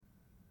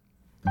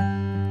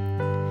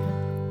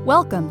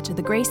Welcome to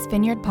the Grace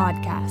Vineyard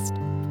Podcast,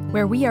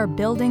 where we are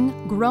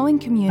building growing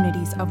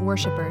communities of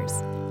worshipers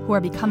who are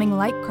becoming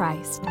like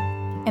Christ,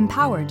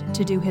 empowered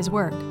to do His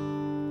work.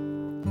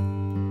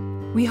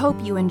 We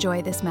hope you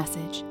enjoy this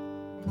message.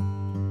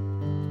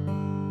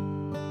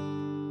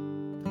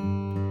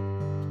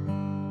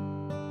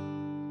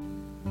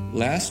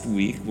 Last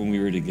week when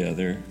we were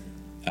together,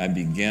 I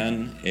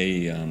began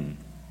a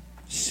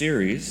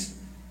series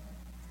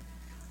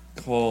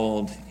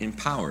called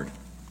Empowered.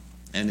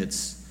 And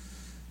it's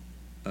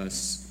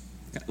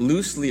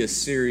loosely a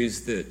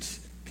series that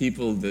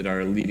people that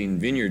are leading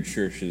vineyard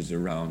churches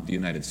around the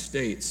United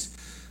States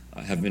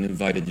have been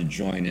invited to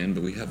join in,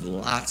 but we have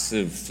lots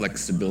of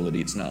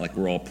flexibility. It's not like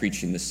we're all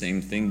preaching the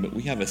same thing, but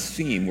we have a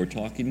theme. We're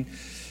talking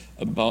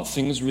about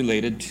things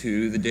related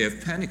to the day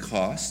of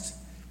Pentecost,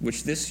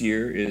 which this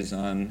year is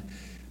on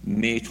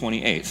May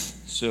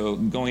 28th. So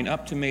going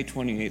up to May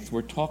 28th,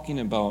 we're talking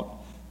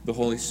about the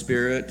Holy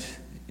Spirit,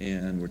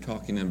 and we're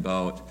talking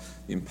about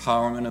the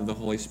empowerment of the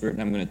Holy Spirit,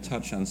 and I'm going to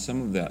touch on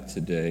some of that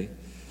today.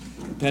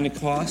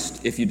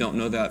 Pentecost, if you don't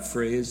know that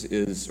phrase,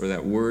 or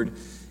that word,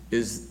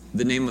 is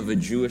the name of a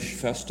Jewish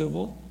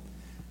festival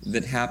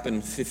that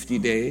happened 50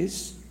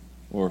 days,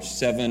 or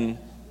 7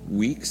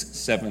 weeks,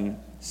 7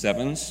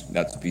 sevens,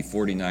 that's be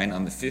 49.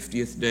 On the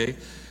 50th day,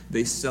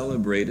 they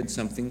celebrated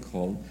something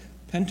called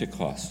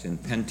Pentecost,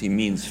 and Pente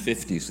means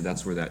 50, so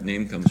that's where that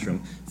name comes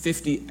from.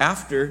 50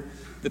 after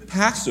the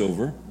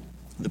Passover.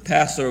 The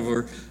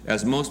Passover,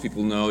 as most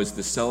people know, is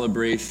the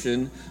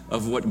celebration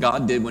of what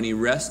God did when He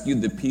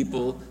rescued the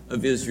people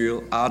of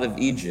Israel out of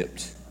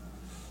Egypt.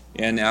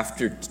 And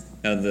after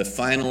the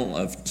final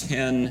of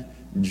 10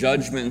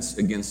 judgments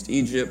against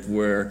Egypt,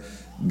 where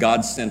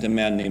God sent a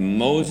man named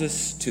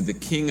Moses to the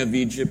king of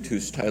Egypt,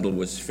 whose title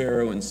was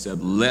Pharaoh, and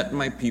said, "Let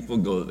my people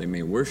go that they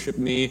may worship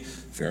me."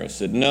 Pharaoh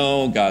said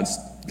no. God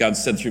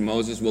said through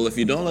Moses, "Well, if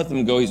you don't let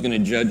them go, He's going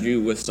to judge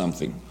you with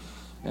something.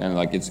 And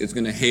it's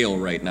going to hail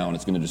right now, and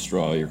it's going to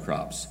destroy all your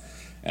crops."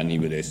 And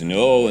they say,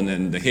 "No," and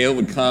then the hail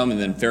would come, and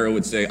then Pharaoh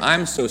would say,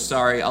 "I'm so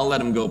sorry, I'll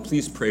let him go,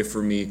 please pray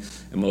for me."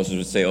 And Moses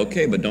would say,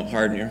 "Okay, but don't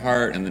harden your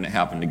heart." And then it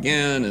happened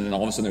again, and then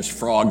all of a sudden there's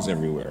frogs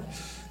everywhere.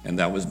 And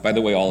that was, by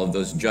the way, all of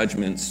those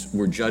judgments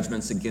were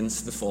judgments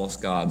against the false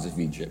gods of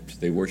Egypt.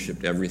 They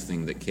worshipped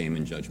everything that came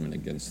in judgment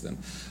against them.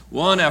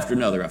 One after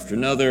another after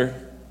another.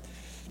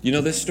 You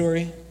know this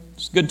story?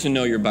 It's good to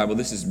know your Bible.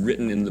 This is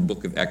written in the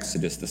book of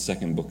Exodus, the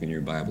second book in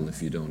your Bible,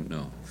 if you don't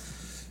know.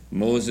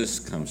 Moses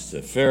comes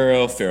to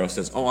Pharaoh. Pharaoh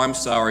says, "Oh, I'm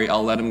sorry,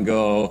 I'll let him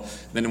go."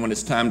 Then when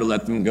it's time to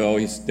let them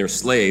go, they're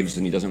slaves,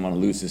 and he doesn't want to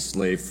lose his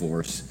slave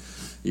force.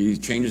 He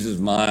changes his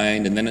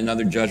mind, and then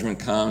another judgment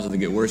comes, and they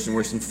get worse and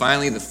worse. And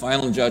finally, the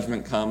final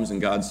judgment comes,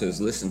 and God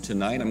says, "Listen,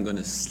 tonight I'm going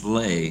to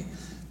slay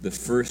the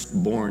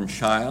firstborn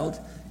child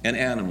and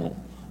animal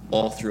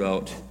all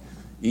throughout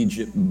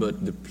Egypt,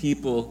 but the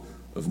people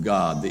of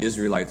God, the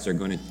Israelites, are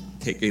going to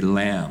take a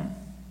lamb.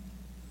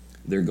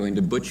 They're going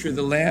to butcher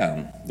the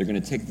lamb. They're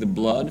going to take the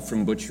blood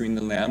from butchering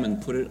the lamb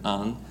and put it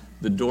on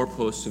the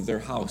doorposts of their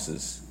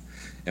houses.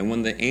 And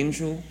when the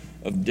angel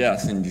of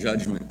death and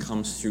judgment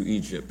comes through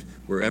Egypt,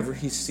 wherever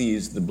he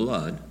sees the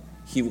blood,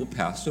 he will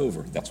pass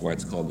over." That's why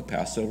it's called the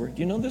Passover. Do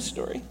you know this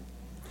story?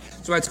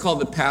 That's why it's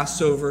called the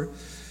Passover.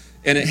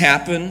 And it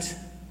happened.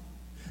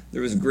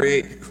 There was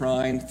great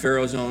crying.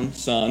 Pharaoh's own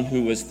son,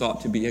 who was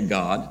thought to be a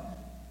god,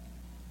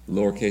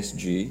 lowercase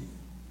g,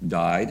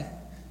 died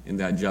in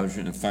that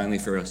judgment. And finally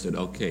Pharaoh said,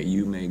 "Okay,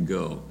 you may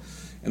go."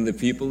 And the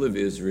people of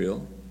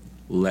Israel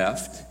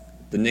left.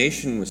 The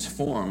nation was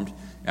formed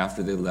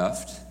after they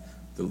left.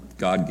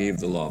 God gave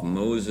the law of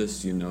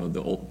Moses. You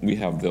know, we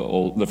have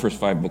the first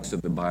 5 books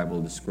of the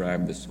Bible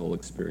describe this whole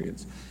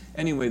experience.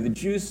 Anyway, the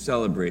Jews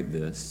celebrate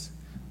this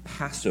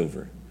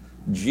Passover.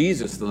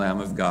 Jesus, the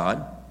Lamb of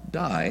God,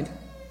 died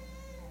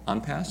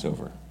on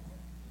Passover.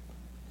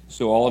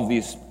 So all of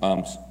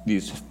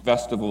these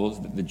festivals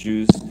that the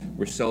Jews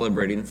were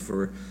celebrating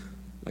for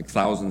like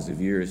thousands of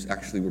years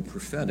actually were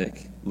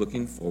prophetic,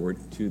 looking forward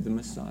to the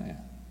Messiah.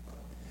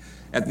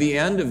 At the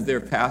end of their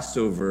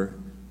Passover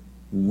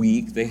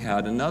week, they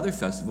had another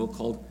festival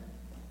called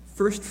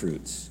First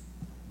Fruits,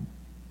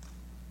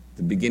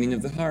 the beginning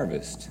of the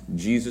harvest.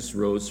 Jesus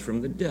rose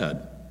from the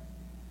dead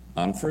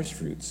on First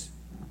Fruits,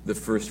 the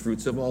first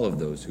fruits of all of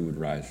those who would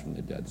rise from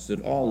the dead. So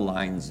it all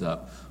lines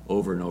up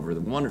over and over,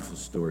 the wonderful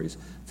stories.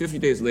 50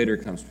 days later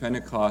comes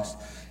Pentecost,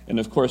 and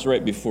of course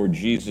right before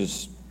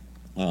Jesus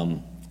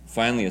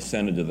finally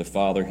ascended to the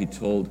Father, he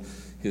told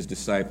his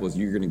disciples,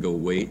 "You're going to go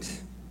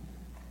wait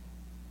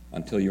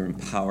until you're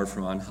empowered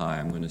from on high.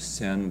 I'm going to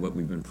send what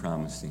we've been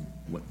promising,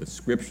 what the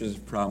Scriptures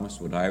have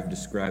promised, what I've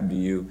described to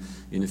you.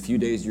 In a few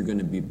days, you're going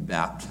to be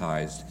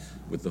baptized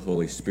with the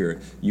Holy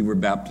Spirit. You were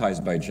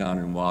baptized by John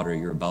in water.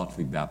 You're about to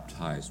be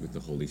baptized with the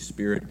Holy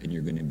Spirit, and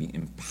you're going to be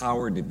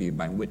empowered to be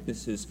my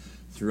witnesses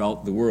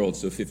throughout the world."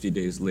 So 50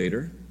 days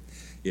later,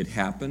 it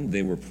happened.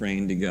 They were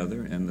praying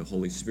together, and the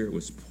Holy Spirit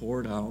was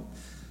poured out.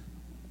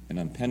 And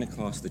on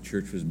Pentecost, the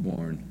church was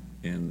born.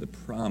 and the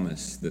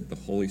promise that the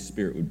Holy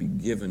Spirit would be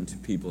given to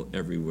people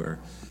everywhere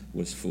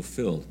was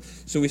fulfilled.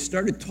 So we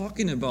started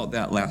talking about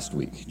that last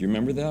week. Do you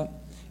remember that?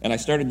 And I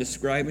started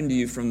describing to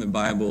you from the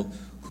Bible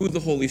who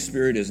the Holy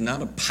Spirit is,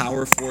 not a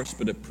power force,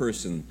 but a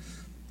person.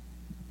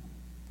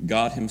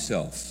 God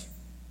himself,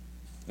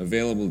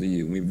 available to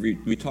you.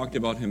 We talked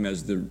about him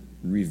as the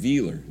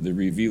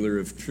revealer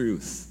of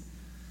truth.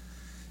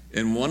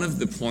 And one of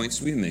the points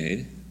we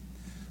made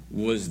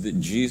was that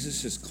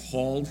Jesus has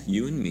called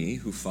you and me,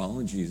 who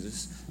follow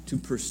Jesus, to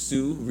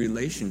pursue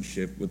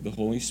relationship with the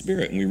Holy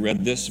Spirit. And we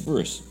read this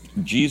verse,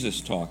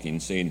 Jesus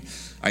talking, saying,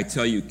 I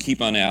tell you, keep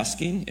on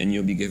asking, and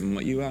you'll be given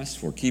what you ask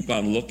for. Keep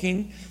on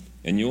looking,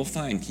 and you'll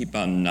find. Keep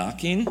on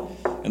knocking,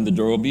 and the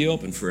door will be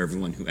open. For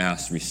everyone who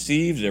asks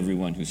receives,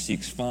 everyone who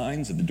seeks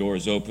finds, and the door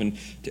is open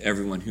to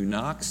everyone who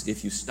knocks.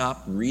 If you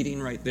stop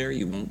reading right there,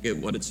 you won't get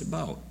what it's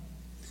about.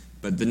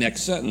 But the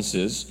next sentence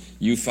is,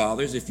 you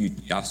fathers, if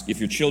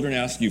your children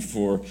ask you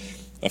for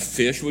a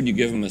fish, would you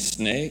give them a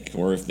snake?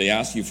 Or if they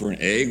ask you for an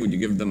egg, would you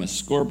give them a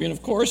scorpion?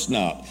 Of course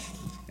not.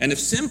 And if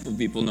simple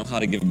people know how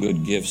to give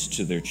good gifts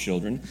to their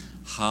children,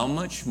 how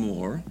much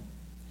more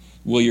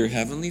will your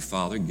heavenly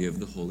Father give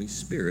the Holy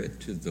Spirit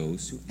to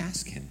those who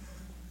ask him?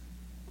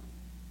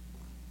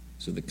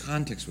 So the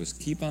context was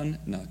keep on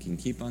knocking,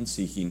 keep on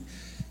seeking,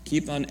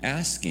 keep on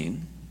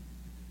asking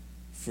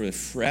for a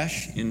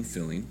fresh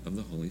infilling of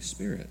the Holy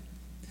Spirit.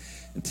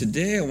 And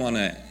today I want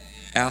to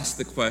ask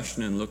the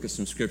question and look at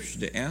some scripture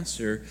to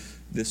answer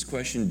this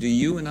question. Do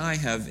you and I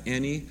have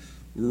any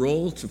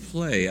role to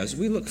play as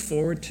we look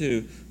forward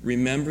to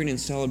remembering and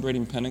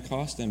celebrating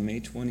Pentecost on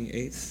May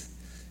 28th?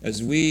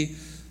 As we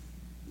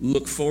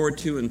look forward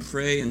to and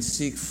pray and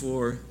seek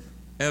for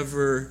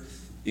ever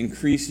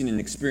increasing in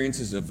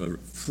experiences of a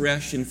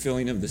fresh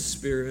infilling of the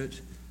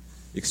Spirit,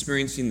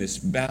 experiencing this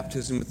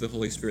baptism with the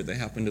Holy Spirit that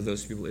happened to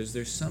those people, is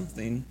there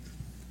something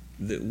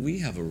that we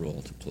have a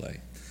role to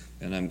play?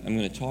 And I'm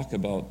going to talk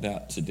about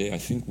that today. I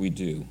think we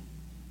do.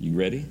 You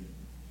ready?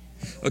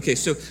 Okay,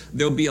 so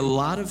there'll be a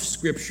lot of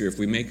scripture if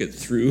we make it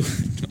through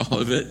all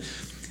of it.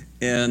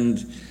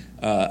 And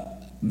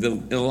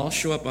it'll all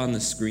show up on the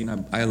screen.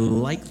 I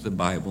like the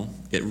Bible.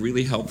 It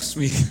really helps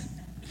me.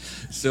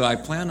 So I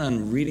plan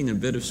on reading a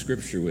bit of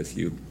scripture with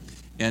you.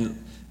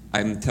 And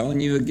I'm telling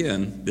you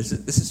again, this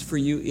is for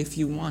you if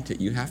you want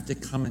it. You have to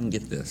come and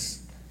get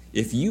this.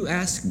 If you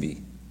ask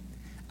me,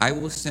 I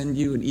will send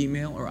you an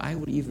email, or I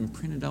would even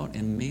print it out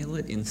and mail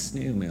it in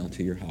snail mail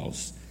to your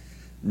house.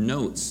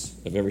 Notes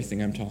of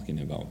everything I'm talking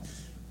about.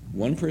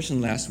 One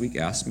person last week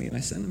asked me, and I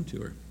sent them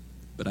to her.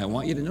 But I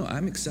want you to know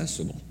I'm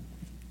accessible.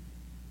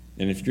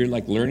 And if you're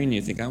like learning,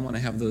 you think, I want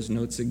to have those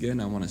notes again,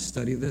 I want to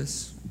study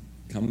this,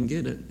 come and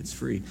get it. It's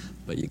free,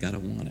 but you got to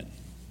want it.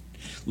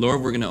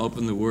 Lord, we're going to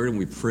open the Word, and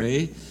we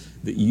pray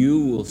that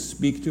you will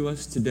speak to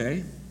us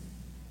today.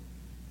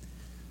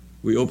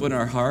 We open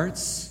our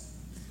hearts,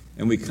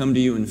 and we come to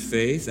you in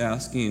faith,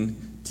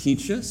 asking,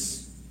 teach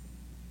us,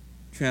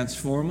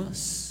 transform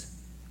us,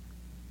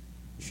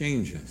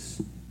 change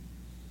us.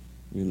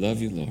 We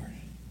love you, Lord.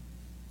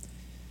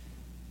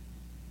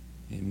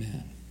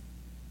 Amen.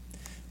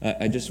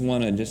 I just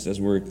want to, just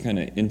as we're kind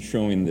of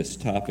introing this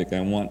topic,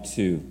 I want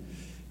to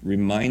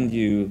remind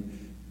you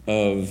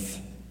of,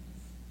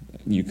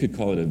 you could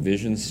call it a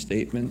vision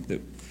statement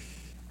that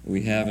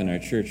we have in our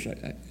church.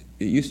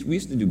 We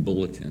used to do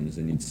bulletins,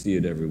 and you'd see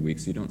it every week,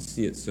 so you don't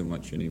see it so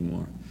much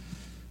anymore.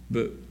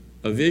 But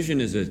a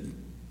vision is a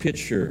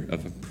picture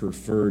of a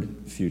preferred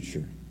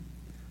future.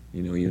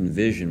 You know, you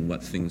envision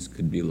what things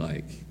could be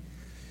like.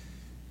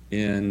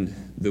 And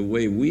the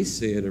way we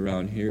say it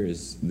around here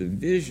is the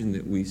vision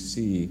that we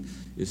see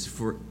is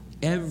for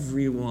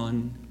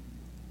everyone,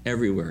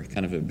 everywhere.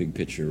 Kind of a big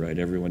picture, right?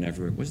 Everyone,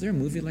 everywhere. Was there a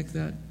movie like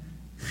that?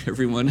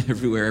 Everyone,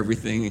 everywhere,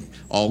 everything,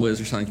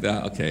 always, or something like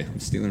that? Okay, I'm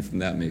stealing from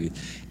that maybe.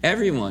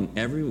 Everyone,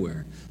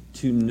 everywhere,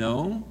 to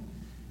know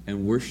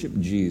and worship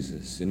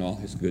Jesus in all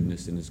his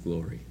goodness and his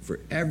glory. For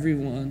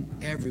everyone,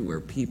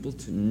 everywhere, people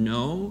to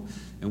know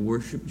and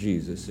worship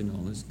Jesus in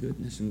all his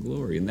goodness and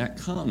glory. And that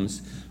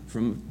comes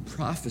from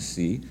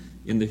prophecy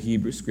in the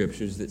Hebrew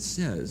Scriptures that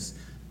says,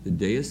 the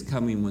day is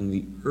coming when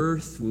the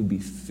earth will be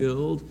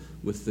filled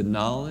with the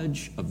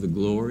knowledge of the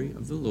glory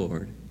of the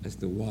Lord as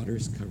the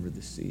waters cover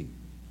the sea.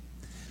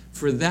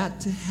 For that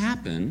to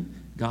happen,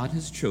 God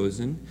has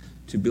chosen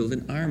to build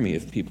an army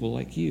of people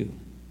like you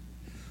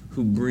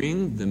who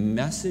bring the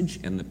message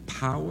and the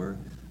power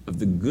of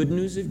the good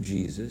news of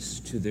Jesus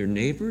to their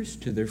neighbors,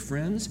 to their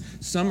friends.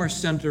 Some are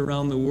sent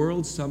around the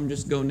world, some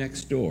just go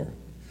next door.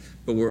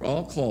 But we're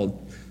all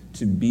called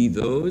to be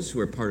those who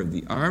are part of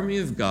the army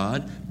of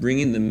God,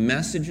 bringing the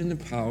message and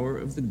the power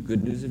of the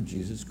good news of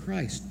Jesus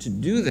Christ. To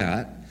do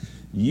that,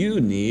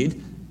 you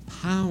need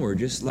power,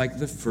 just like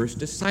the first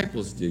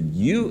disciples did.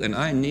 You and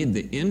I need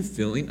the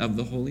infilling of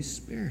the Holy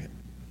Spirit.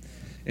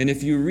 And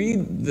if you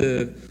read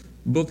the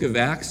book of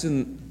Acts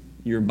in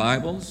your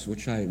Bibles,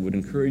 which I would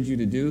encourage you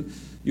to do,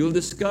 you'll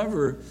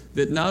discover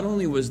that not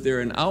only was there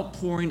an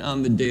outpouring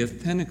on the day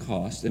of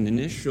Pentecost, an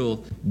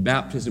initial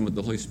baptism with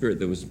the Holy Spirit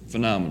that was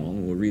phenomenal,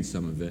 and we'll read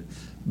some of it,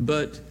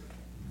 but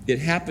it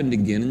happened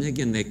again and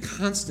again. They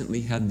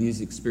constantly had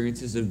these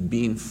experiences of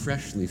being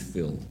freshly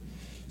filled.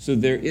 So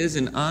there is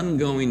an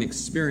ongoing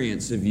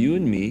experience of you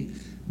and me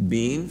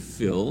being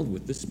filled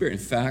with the Spirit. In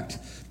fact,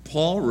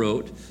 Paul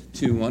wrote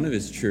to one of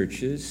his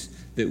churches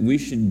that we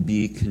should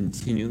be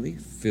continually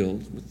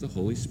filled with the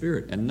Holy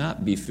Spirit and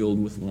not be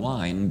filled with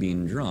wine,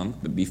 being drunk,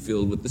 but be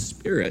filled with the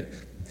Spirit,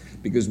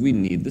 because we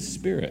need the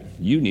Spirit.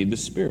 You need the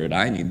Spirit.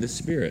 I need the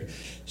Spirit.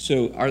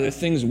 So are there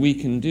things we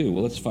can do?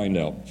 Well, let's find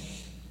out.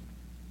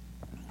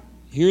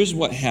 Here's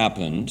what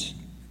happened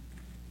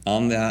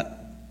on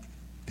that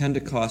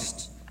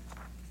Pentecost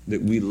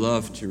that we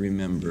love to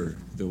remember,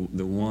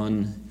 the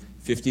one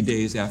 50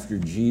 days after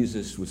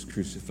Jesus was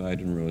crucified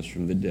and rose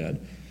from the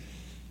dead.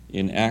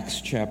 In Acts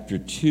chapter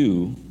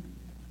 2,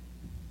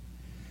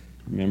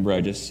 remember I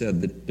just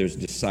said that there's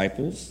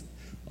disciples,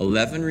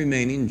 11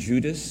 remaining.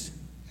 Judas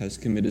has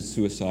committed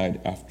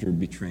suicide after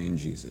betraying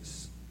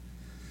Jesus.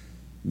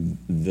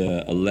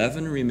 The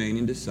 11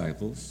 remaining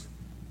disciples,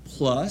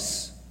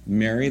 plus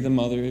Mary, the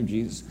mother of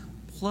Jesus,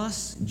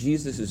 plus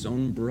Jesus'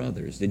 own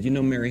brothers. Did you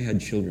know Mary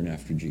had children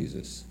after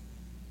Jesus?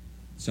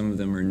 Some of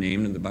them are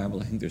named in the Bible.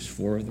 I think there's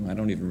 4 of them. I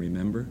don't even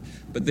remember.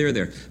 But they're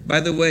there.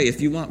 By the way,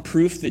 if you want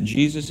proof that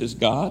Jesus is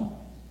God,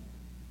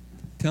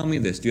 tell me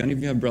this. Do any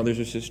of you have brothers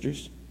or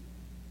sisters?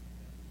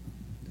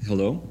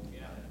 Hello?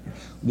 Yeah.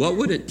 What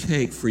would it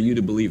take for you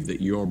to believe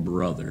that your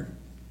brother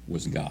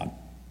was God?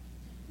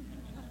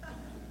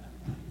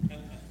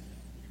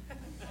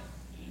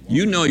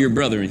 You know your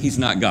brother, and he's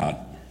not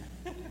God.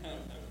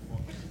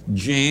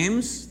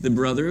 James, the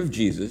brother of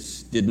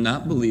Jesus, did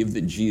not believe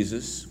that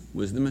Jesus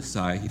was the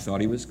Messiah. He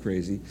thought he was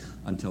crazy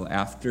until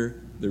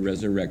after the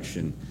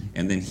resurrection.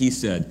 And then he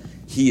said,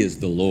 he is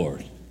the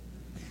Lord.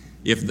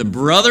 If the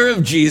brother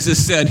of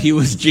Jesus said he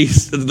was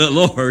Jesus the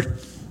Lord,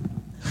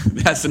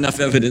 that's enough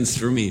evidence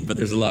for me, but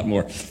there's a lot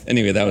more.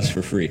 Anyway, that was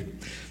for free.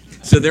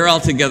 So they're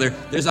all together.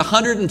 There's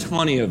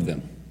 120 of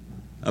them,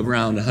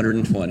 around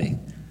 120.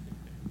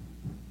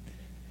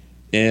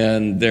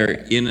 And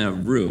they're in a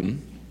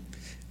room.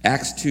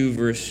 Acts 2,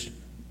 verse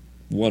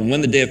 1.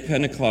 When the day of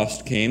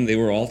Pentecost came, they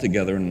were all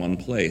together in one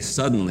place.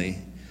 Suddenly,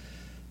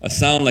 a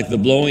sound like the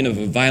blowing of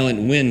a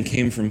violent wind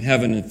came from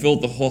heaven and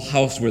filled the whole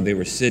house where they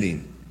were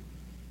sitting.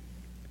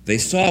 They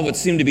saw what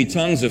seemed to be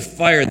tongues of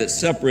fire that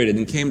separated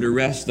and came to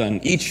rest on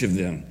each of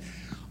them.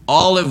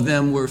 All of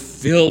them were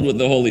filled with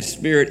the Holy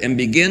Spirit and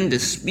began to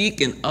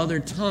speak in other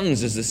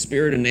tongues as the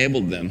Spirit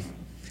enabled them.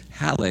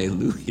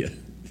 Hallelujah.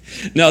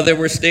 Now there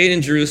were staying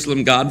in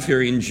Jerusalem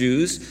God-fearing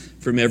Jews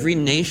from every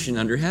nation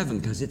under heaven,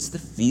 because it's the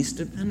Feast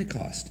of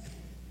Pentecost.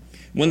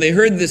 When they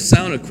heard this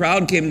sound, a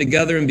crowd came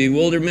together in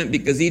bewilderment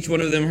because each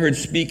one of them heard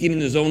speaking in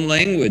his own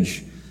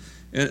language.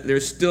 And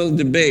there's still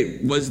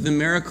debate. Was the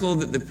miracle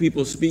that the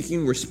people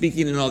speaking were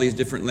speaking in all these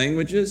different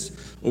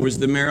languages? Or was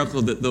the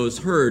miracle that those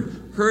heard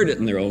it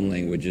in their own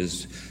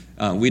languages?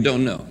 We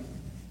don't know.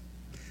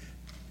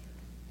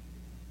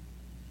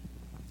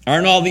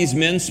 Aren't all these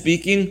men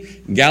speaking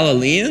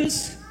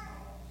Galileans?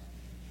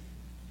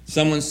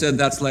 Someone said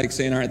that's like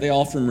saying, aren't they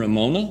all from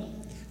Ramona?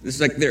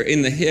 It's like they're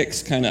in the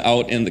Hicks, kind of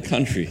out in the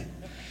country.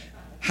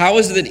 How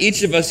is it that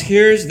each of us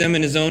hears them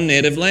in his own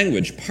native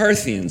language?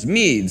 Parthians,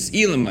 Medes,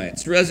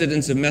 Elamites,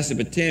 residents of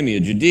Mesopotamia,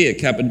 Judea,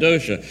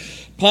 Cappadocia,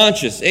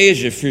 Pontus,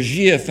 Asia,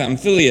 Phrygia,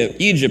 Pamphylia,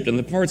 Egypt, and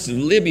the parts of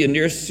Libya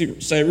near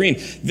Cyrene,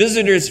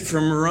 visitors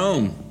from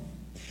Rome,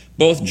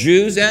 both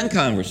Jews and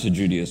converts to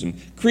Judaism,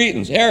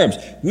 Cretans, Arabs.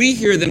 We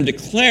hear them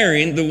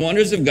declaring the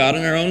wonders of God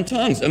in our own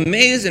tongues.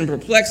 Amazed and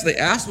perplexed, they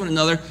ask one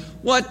another,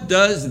 what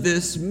does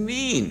this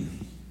mean?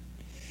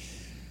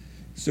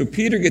 So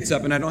Peter gets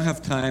up, and I don't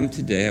have time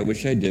today. I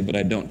wish I did, but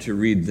I don't, to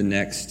read the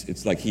next.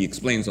 It's like he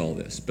explains all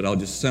this, but I'll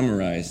just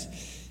summarize.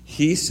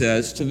 He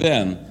says to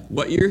them,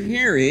 what you're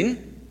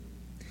hearing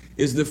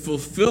is the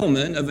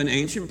fulfillment of an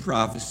ancient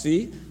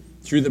prophecy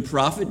through the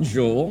prophet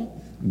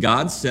Joel.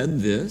 God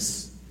said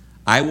this,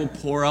 I will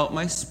pour out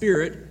my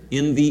Spirit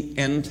in the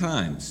end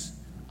times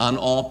on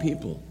all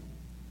people.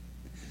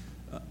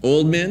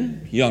 Old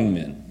men, young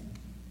men,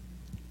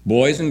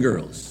 boys and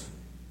girls,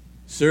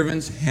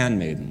 servants,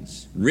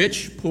 handmaidens,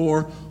 rich,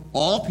 poor,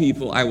 all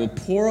people, I will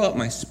pour out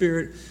my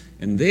Spirit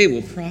and they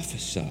will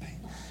prophesy.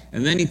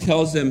 And then he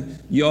tells them,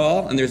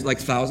 y'all, and there's like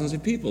thousands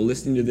of people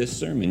listening to this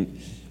sermon,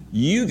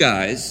 you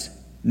guys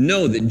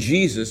know that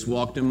Jesus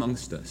walked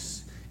amongst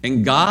us.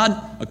 And God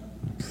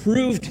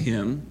approved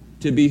him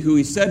to be who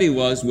he said he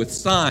was, with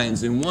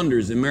signs and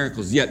wonders and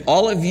miracles. Yet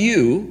all of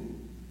you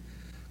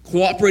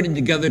cooperated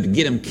together to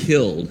get him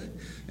killed.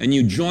 And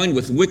you joined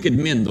with wicked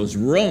men, those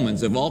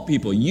Romans of all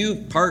people.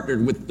 You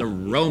partnered with the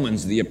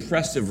Romans, the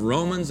oppressive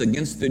Romans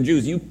against the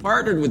Jews. You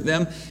partnered with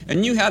them,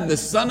 and you had the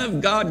Son of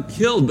God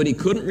killed, but he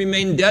couldn't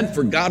remain dead,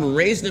 for God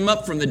raised him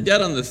up from the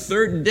dead on the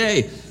third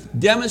day,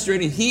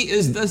 demonstrating he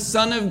is the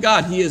Son of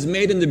God. He has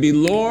made him to be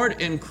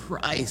Lord and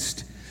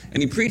Christ.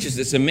 And he preaches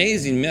this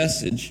amazing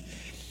message.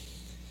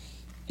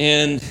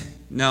 And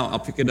now I'll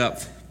pick it up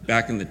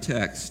back in the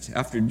text.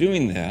 After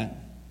doing that,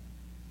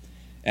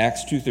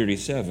 Acts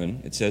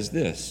 2:37, it says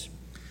this.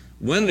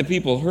 When the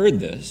people heard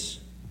this,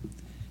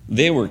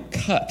 they were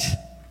cut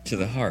to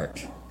the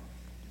heart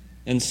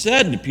and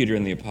said to Peter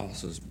and the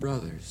apostles,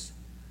 "Brothers,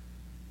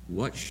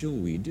 what shall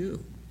we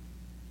do?"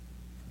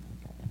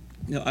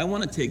 Now, I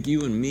want to take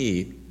you and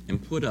me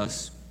and put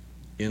us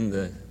in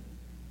the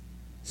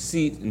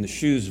seat, in the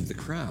shoes of the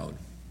crowd.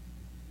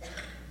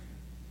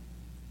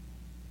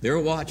 They're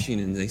watching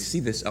and they see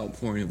this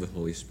outpouring of the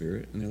Holy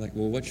Spirit, and they're like,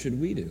 well, what should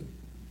we do?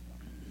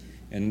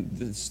 And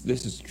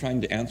this is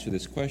trying to answer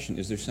this question,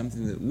 is there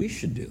something that we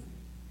should do?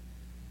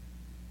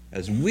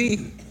 As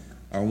we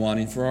are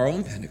wanting for our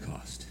own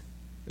Pentecost,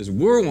 as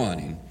we're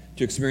wanting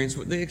to experience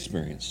what they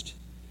experienced.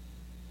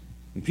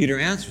 And Peter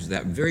answers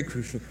that very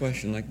crucial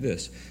question like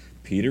this.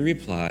 Peter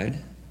replied,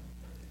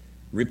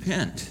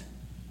 repent.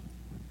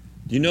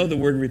 Do you know the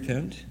word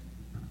repent?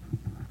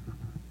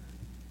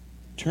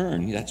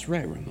 Turn. That's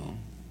right, Ramon.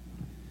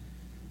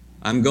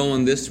 I'm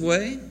going this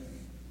way,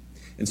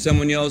 and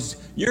someone yells,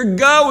 "You're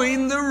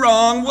going the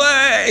wrong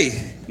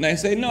way." And I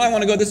say, "No, I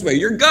want to go this way."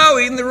 "You're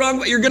going the wrong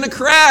way. You're going to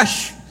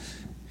crash."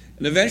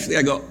 And eventually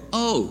I go,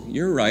 "Oh,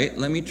 you're right.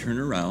 Let me turn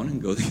around and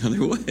go the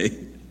other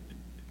way."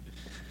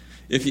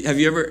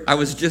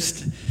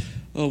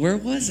 Where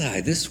was I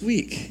this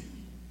week?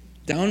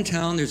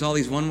 Downtown, there's all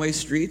these one-way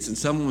streets, and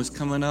someone was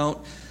coming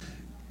out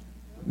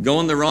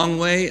going the wrong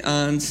way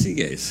on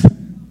Seagaze.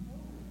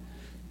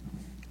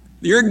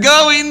 You're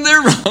going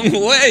the wrong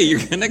way. You're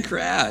going to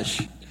crash.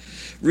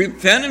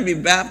 Repent and be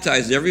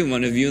baptized, every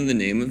one of you, in the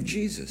name of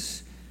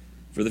Jesus,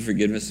 for the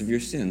forgiveness of your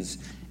sins.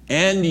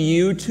 And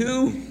you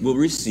too will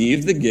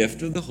receive the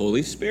gift of the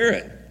Holy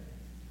Spirit.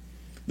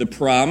 The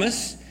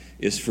promise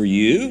is for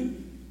you,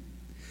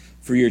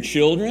 for your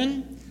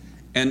children,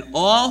 and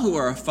all who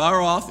are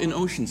far off in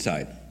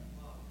Oceanside,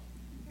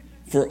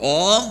 for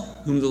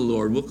all whom the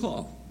Lord will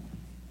call.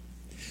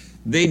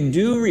 They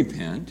do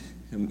repent.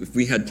 And if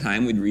we had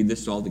time, we'd read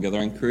this all together.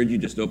 I encourage you,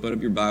 just open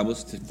up your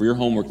Bibles for your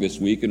homework this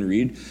week and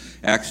read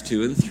Acts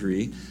 2 and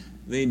 3.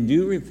 They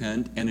do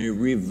repent, and a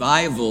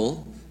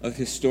revival of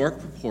historic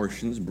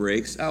proportions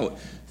breaks out.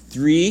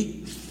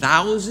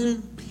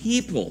 3,000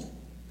 people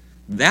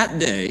that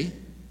day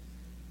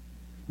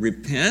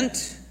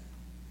repent,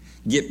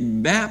 get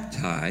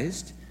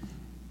baptized,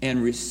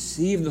 and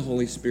receive the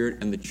Holy Spirit,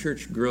 and the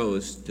church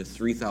grows to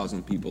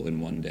 3,000 people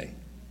in one day.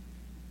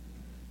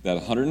 That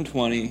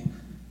 120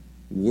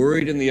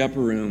 worried in the upper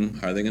room,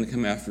 are they going to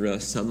come after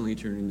us, suddenly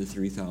turn into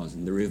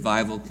 3,000. The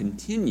revival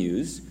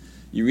continues.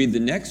 You read the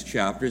next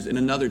chapters, and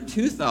another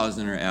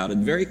 2,000 are added.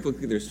 Very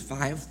quickly, there's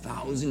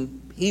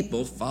 5,000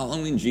 people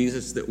following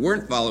Jesus that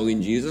weren't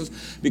following Jesus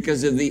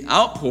because of the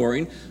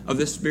outpouring of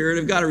the Spirit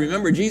of God.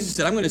 Remember, Jesus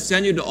said, I'm going to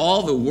send you to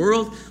all the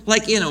world.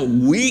 Like in a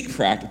week,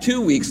 2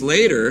 weeks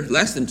later,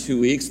 less than 2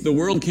 weeks, the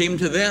world came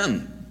to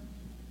them.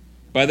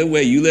 By the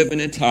way, you live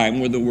in a time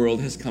where the world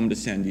has come to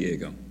San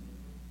Diego.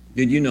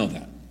 Did you know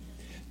that?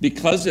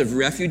 Because of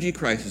refugee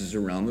crises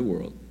around the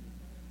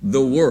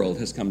world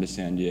has come to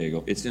San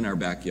Diego. It's in our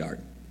backyard.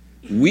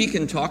 We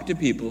can talk to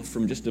people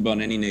from just about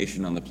any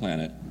nation on the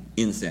planet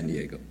in San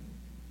Diego.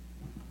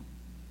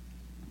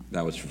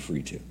 That was for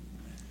free, too.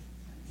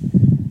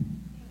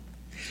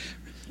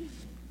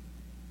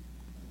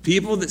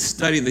 People that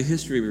study the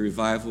history of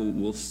revival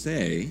will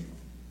say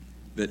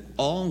that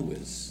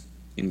always,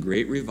 in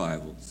great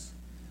revivals,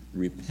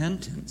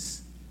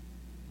 repentance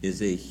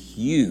is a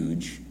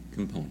huge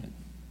component.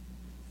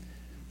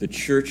 The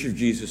Church of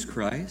Jesus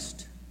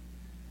Christ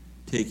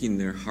taking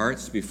their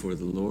hearts before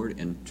the Lord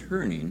and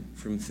turning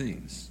from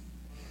things.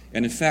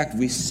 And in fact,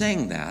 we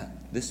sang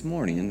that this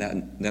morning in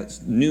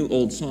that new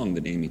old song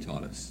that Amy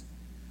taught us.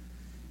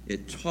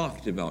 It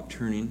talked about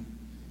turning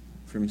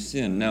from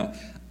sin. Now,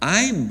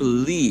 I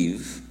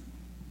believe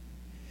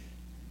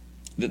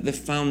that the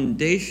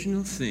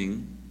foundational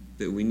thing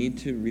that we need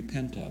to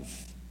repent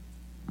of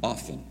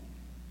often,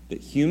 that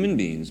human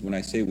beings, when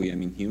I say we, I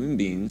mean human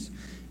beings,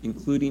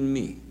 including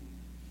me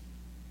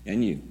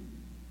and you,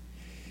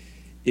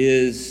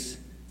 is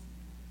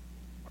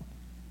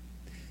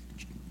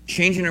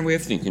changing our way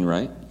of thinking,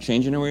 right?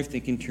 Changing our way of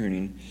thinking,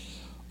 turning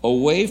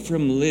away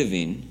from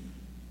living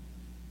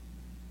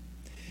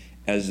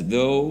as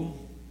though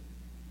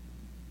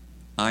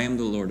I am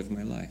the Lord of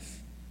my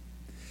life.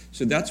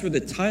 So that's where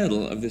the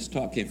title of this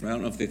talk came from. I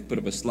don't know if they've put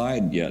up a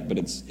slide yet, but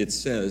it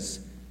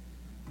says,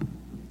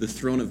 The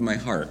Throne of My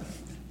Heart. Do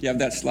you have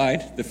that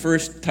slide? The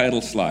first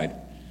title slide.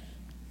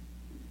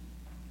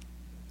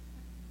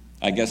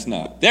 I guess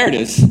not. There it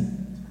is.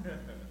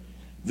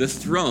 The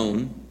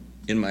throne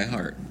in my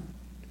heart.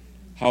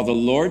 How the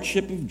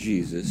Lordship of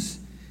Jesus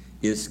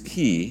is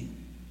key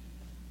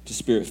to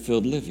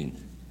Spirit-filled living.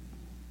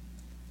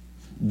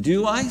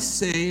 Do I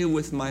say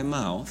with my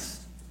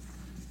mouth,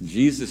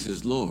 Jesus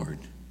is Lord,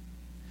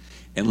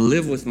 and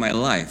live with my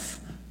life,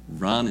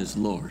 Ron is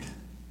Lord?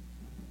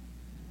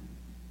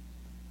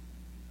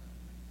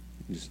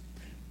 Just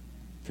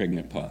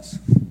pregnant pause.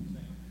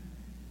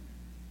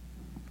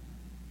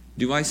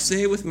 Do I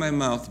say with my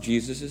mouth,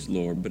 Jesus is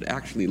Lord, but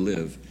actually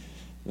live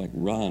like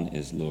Ron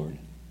is Lord?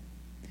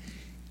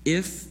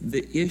 If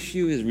the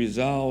issue is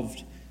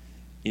resolved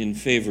in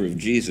favor of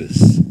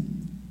Jesus,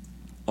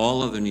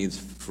 all other needs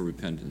for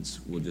repentance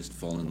will just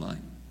fall in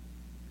line.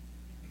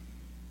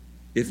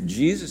 If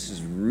Jesus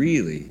is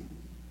really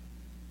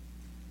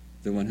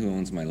the one who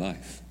owns my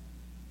life,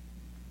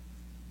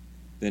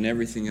 then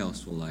everything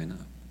else will line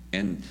up.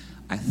 And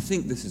I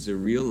think this is a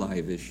real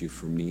live issue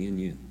for me and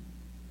you.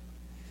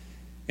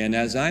 And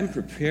as I'm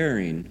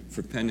preparing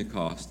for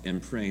Pentecost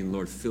and praying,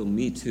 Lord, fill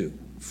me too.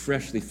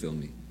 Freshly fill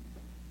me.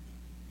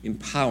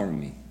 Empower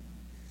me.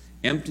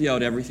 Empty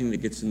out everything that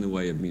gets in the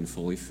way of being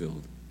fully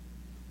filled.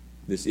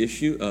 This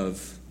issue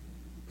of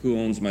who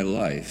owns my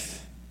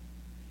life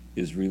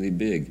is really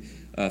big.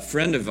 A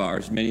friend of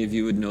ours, many of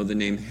you would know the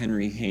name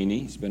Henry Haney.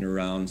 He's been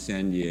around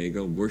San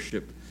Diego,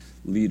 worship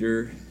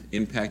leader,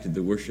 impacted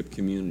the worship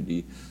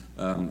community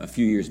a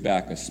few years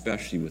back,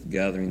 especially with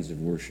gatherings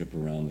of worship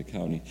around the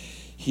county.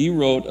 He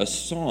wrote a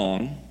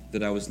song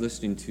that I was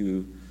listening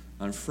to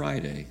on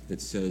Friday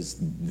that says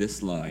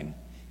this line,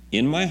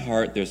 "In my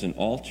heart there's an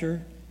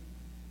altar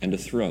and a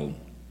throne.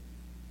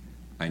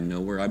 I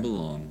know where I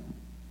belong.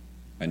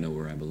 I know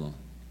where I belong."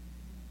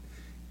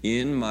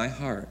 In my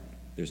heart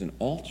there's an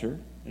altar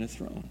and a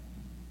throne.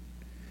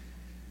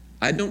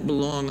 I don't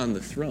belong on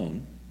the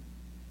throne.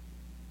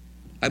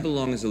 I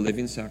belong as a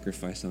living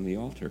sacrifice on the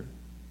altar.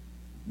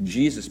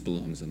 Jesus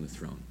belongs on the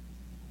throne.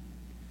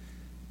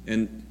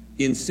 And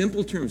in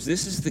simple terms,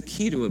 this is the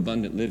key to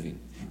abundant living.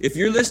 If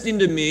you're listening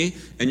to me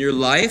and your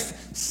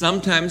life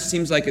sometimes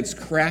seems like it's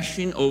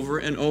crashing over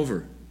and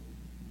over,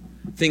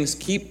 things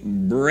keep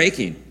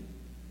breaking,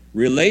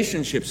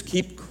 relationships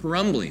keep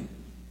crumbling,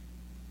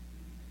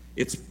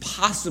 it's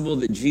possible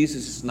that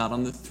Jesus is not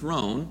on the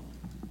throne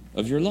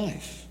of your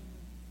life.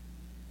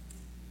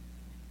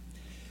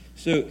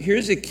 So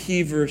here's a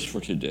key verse for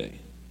today.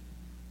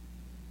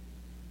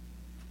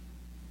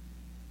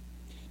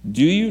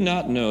 Do you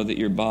not know that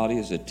your body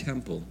is a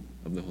temple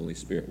of the Holy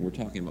Spirit? We're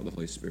talking about the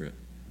Holy Spirit,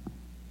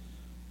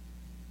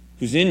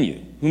 who's in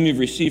you, whom you've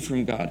received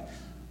from God.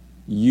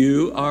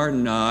 You are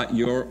not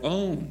your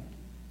own.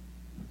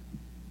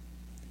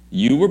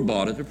 You were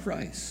bought at a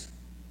price.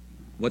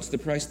 What's the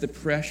price? The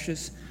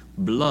precious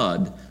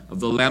blood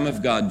of the Lamb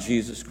of God,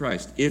 Jesus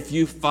Christ. If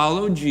you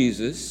follow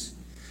Jesus,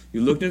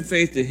 you looked in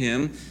faith to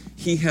him,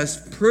 he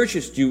has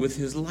purchased you with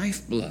his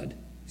lifeblood.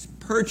 He's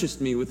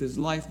purchased me with his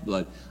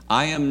lifeblood.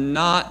 I am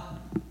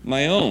not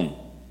my own.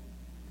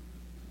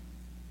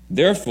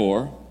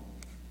 Therefore,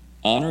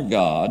 honor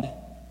God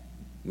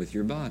with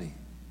your body.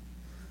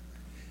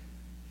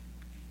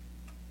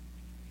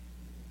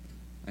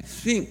 I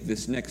think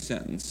this next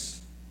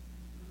sentence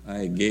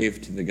I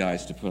gave to the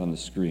guys to put on the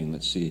screen.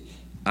 Let's see.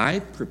 I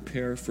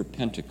prepare for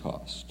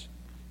Pentecost.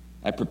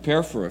 I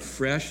prepare for a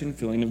fresh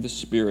infilling of the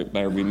Spirit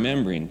by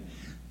remembering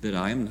that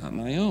I am not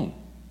my own.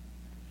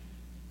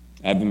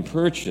 I've been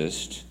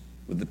purchased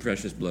with the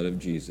precious blood of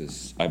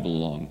Jesus. I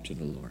belong to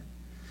the Lord.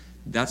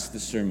 That's the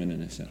sermon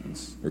in a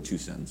sentence, or two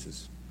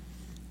sentences.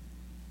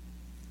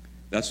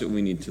 That's what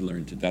we need to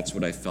learn. That's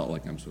what I felt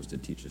like I'm supposed to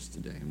teach us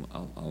today. And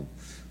I'll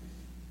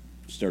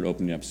start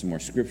opening up some more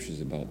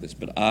scriptures about this.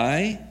 But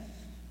I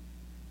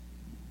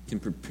can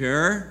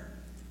prepare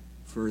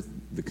for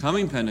the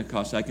coming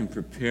Pentecost. I can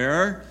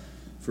prepare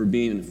for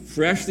being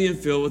freshly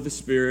infilled with the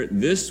Spirit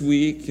this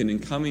week and in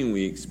coming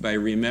weeks by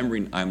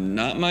remembering I'm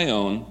not my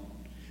own.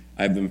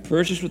 I've been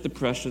purchased with the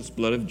precious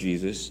blood of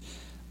Jesus.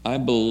 I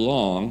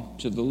belong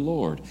to the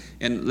Lord.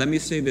 And let me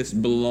say this,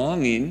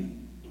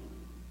 belonging,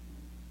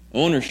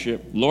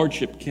 ownership,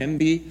 lordship can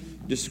be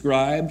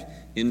described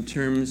in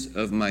terms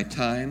of my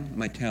time,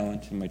 my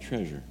talent, and my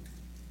treasure.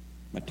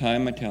 My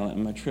time, my talent,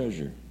 and my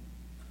treasure.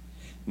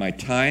 My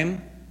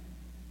time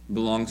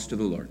belongs to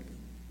the Lord.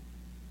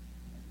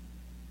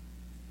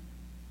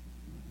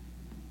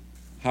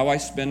 How I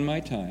spend my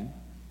time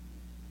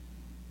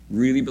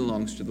really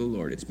belongs to the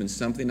Lord. It's been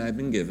something I've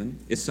been given.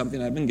 It's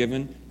something I've been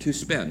given to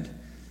spend.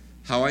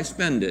 How I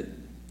spend it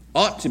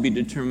ought to be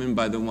determined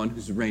by the one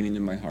who's reigning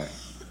in my heart.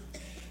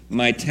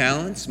 My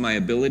talents, my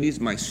abilities,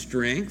 my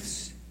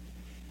strengths,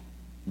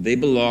 they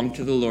belong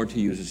to the Lord to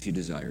use as he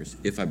desires,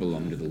 if I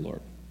belong to the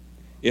Lord.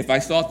 If I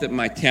thought that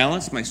my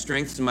talents, my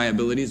strengths, and my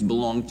abilities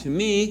belonged to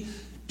me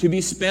to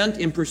be spent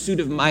in pursuit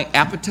of my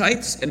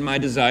appetites and my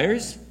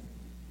desires,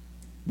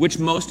 which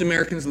most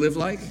Americans live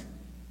like,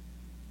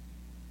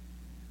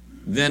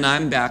 then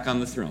I'm back on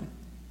the throne.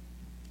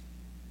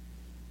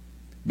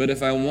 But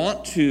if I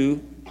want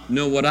to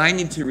know what I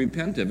need to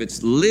repent of,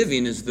 it's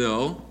living as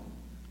though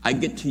I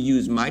get to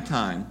use my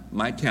time,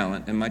 my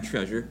talent, and my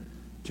treasure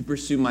to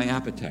pursue my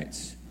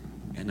appetites.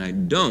 And I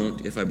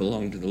don't if I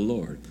belong to the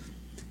Lord.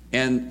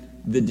 And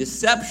the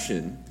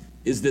deception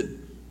is that,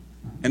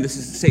 and this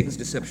is Satan's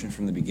deception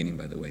from the beginning,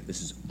 by the way.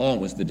 This is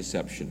always the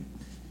deception.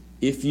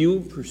 If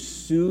you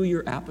pursue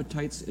your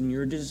appetites and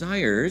your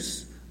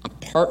desires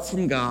apart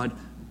from God,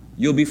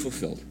 you'll be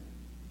fulfilled.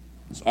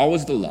 It's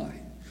always the lie.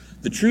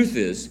 The truth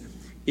is,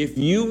 if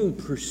you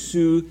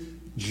pursue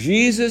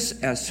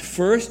Jesus as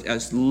first,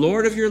 as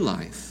Lord of your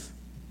life,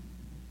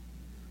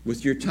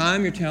 with your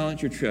time, your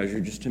talent, your treasure,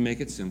 just to make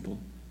it simple,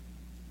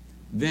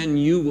 then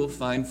you will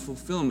find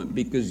fulfillment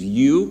because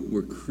you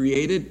were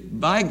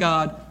created by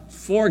God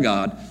for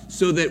God,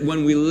 so that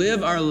when we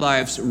live our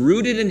lives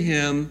rooted in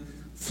Him,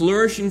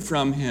 flourishing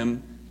from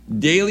Him,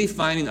 daily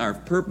finding our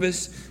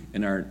purpose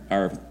and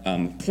our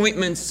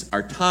appointments,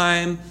 our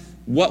time,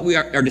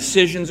 our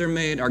decisions are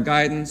made, our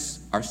guidance,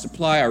 our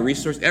supply, our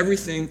resource,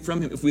 everything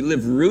from Him. If we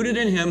live rooted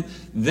in Him,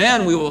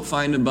 then we will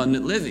find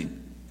abundant living.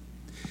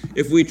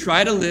 If we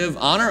try to live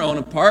on our own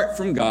apart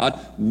from God,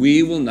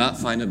 we will not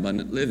find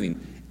abundant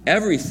living.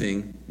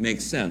 Everything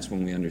makes sense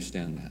when we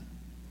understand that.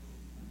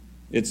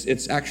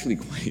 It's actually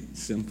quite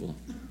simple.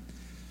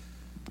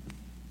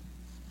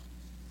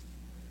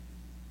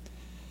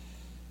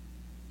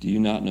 Do you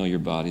not know your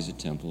body is a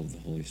temple of the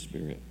Holy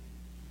Spirit?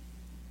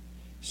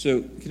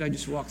 So, could I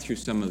just walk through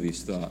some of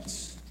these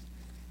thoughts?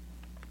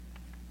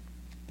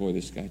 Boy,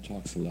 this guy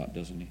talks a lot,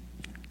 doesn't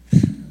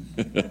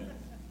he?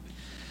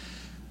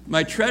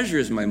 My treasure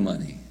is my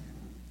money.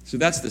 So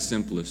that's the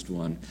simplest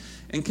one.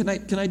 And can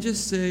I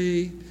just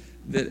say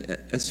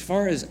that as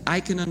far as I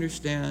can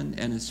understand,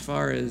 and as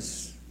far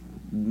as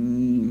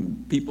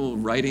people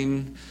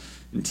writing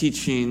and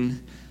teaching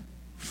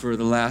for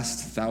the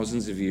last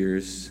thousands of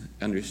years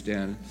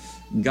understand,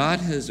 God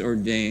has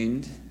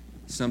ordained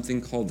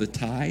something called the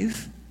tithe,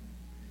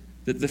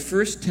 that the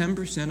first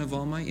 10% of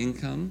all my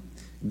income,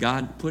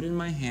 God put in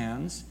my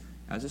hands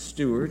as a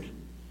steward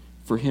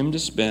for Him to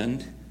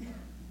spend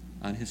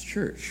on His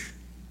church,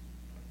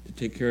 to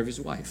take care of His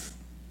wife.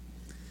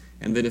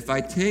 And that if I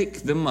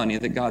take the money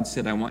that God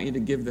said, I want you to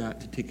give that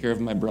to take care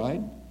of my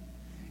bride,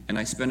 and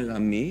I spend it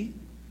on me,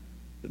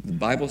 that the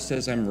Bible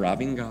says I'm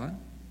robbing God.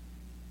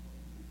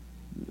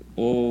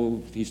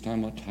 Oh, he's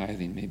talking about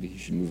tithing. Maybe he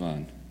should move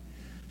on.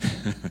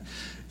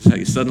 So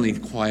he's suddenly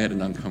quiet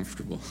and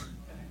uncomfortable.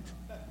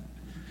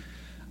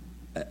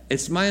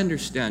 It's my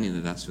understanding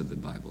that that's what the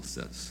Bible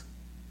says.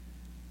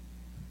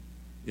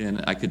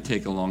 And I could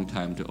take a long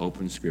time to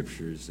open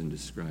scriptures and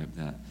describe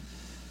that.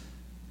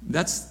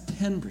 That's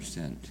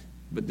 10%.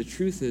 But the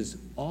truth is,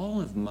 all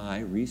of my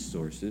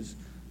resources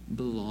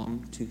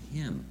belong to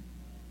Him.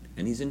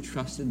 And He's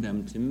entrusted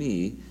them to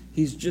me.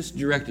 He's just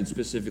directed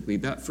specifically,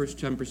 that first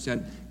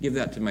 10%, give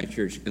that to my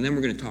church. And then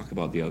we're going to talk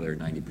about the other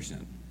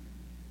 90%.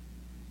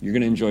 You're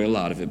going to enjoy a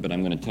lot of it, but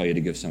I'm going to tell you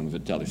to give some of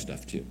it to other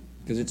stuff too.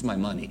 Because it's my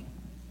money.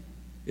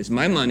 It's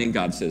my money,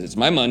 God says. It's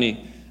my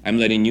money. I'm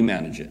letting you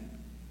manage it.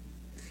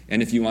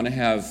 And if you want to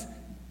have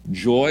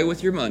joy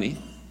with your money,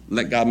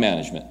 let God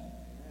manage it.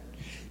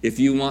 If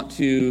you want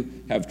to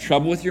have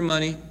trouble with your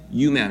money,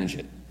 you manage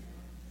it.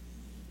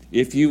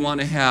 If you want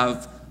to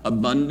have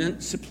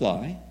abundant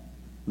supply,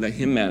 let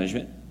Him manage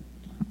it.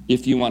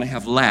 If you want to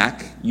have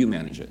lack, you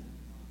manage it.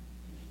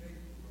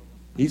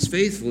 He's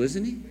faithful,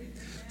 isn't He?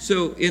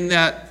 So in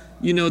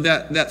that,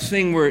 that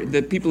thing where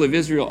the people of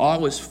Israel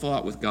always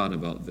fought with God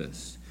about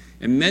this.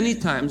 And many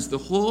times the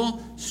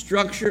whole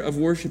structure of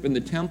worship in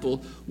the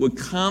temple would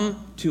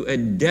come to a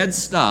dead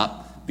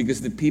stop because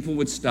the people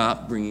would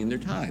stop bringing their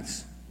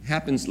tithes. It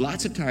happens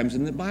lots of times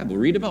in the Bible.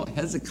 Read about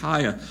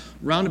Hezekiah,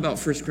 round about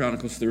 1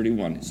 Chronicles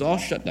 31. It's all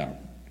shut down.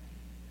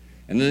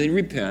 And then they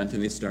repent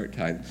and they start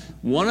tithing.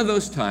 One of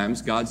those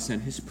times, God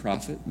sent His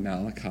prophet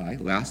Malachi,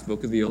 last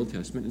book of the Old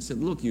Testament, and said,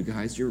 look, you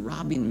guys, you're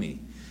robbing me.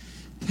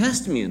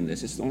 Test me in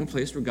this. It's the only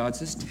place where God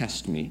says,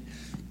 test me.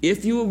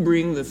 If you will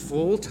bring the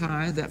full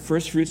tithe, that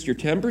first fruits, your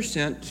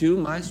 10%, to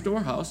my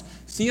storehouse,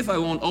 see if I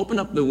won't open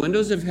up the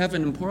windows of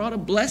heaven and pour out a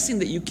blessing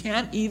that you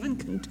can't even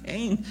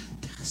contain.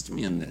 Test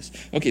me in this.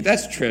 Okay,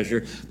 that's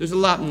treasure. There's a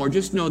lot more.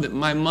 Just know that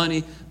my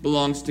money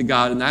belongs to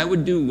God, and I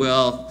would do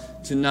well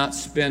to not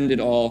spend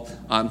it all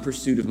on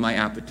pursuit of my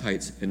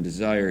appetites and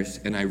desires,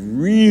 and I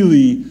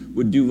really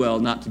would do well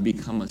not to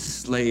become a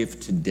slave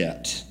to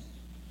debt.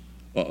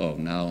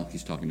 Now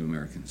he's talking to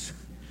Americans.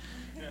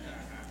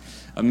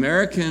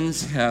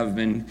 Americans have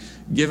been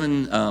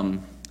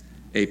given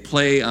a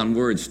play on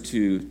words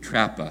to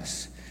trap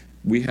us.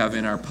 We have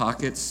in our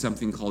pockets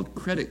something called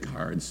credit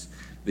cards.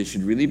 They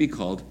should really be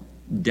called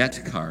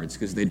debt cards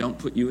because they don't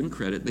put you in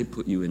credit, they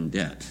put you in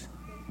debt.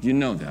 Do you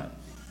know that?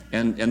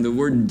 And the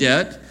word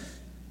debt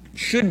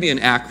should be an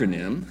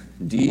acronym,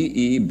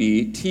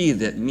 DEBT,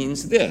 that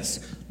means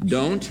this: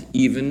 don't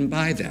even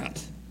buy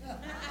that.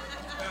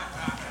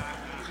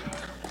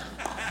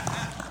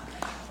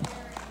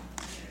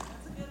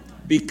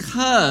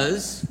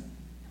 Because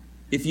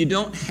if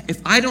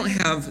I don't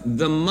have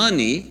the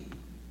money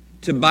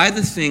to buy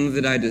the thing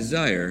that I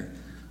desire,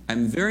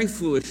 I'm very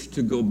foolish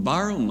to go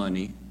borrow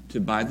money to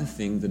buy the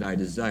thing that I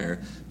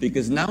desire.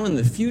 Because now in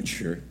the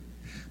future,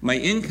 my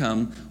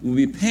income will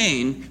be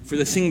paying for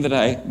the thing that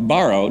I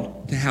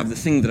borrowed to have the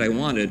thing that I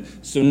wanted.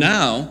 So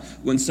now,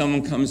 when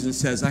someone comes and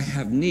says, I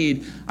have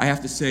need, I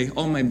have to say,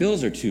 oh, my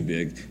bills are too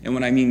big. And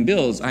when I mean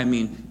bills, I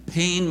mean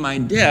paying my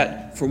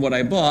debt for what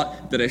I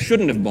bought that I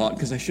shouldn't have bought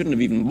because I shouldn't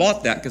have even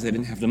bought that because I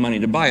didn't have the money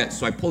to buy it.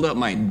 So I pulled out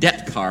my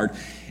debt card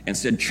and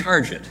said,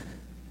 charge it.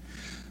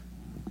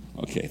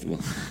 Okay, well,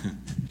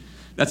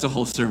 that's a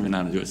whole sermon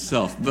unto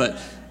itself.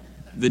 But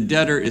the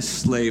debtor is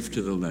slave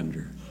to the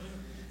lender.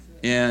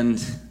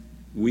 And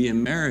we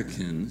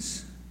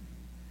Americans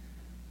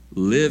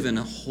live in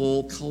a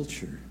whole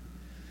culture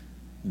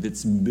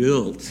that's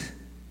built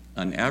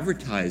on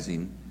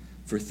advertising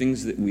for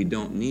things that we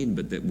don't need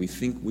but that we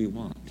think we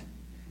want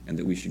and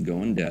that we should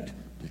go in debt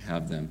to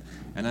have them.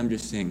 And I'm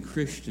just saying,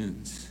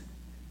 Christians,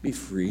 be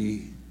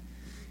free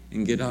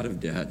and get out of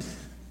debt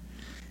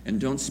and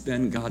don't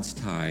spend God's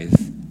tithe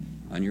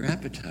on your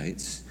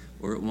appetites,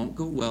 or it won't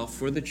go well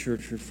for the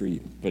church or for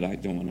you. But I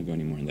don't want to go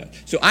any more than that.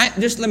 So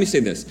let me say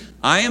this.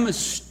 I am a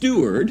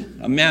steward,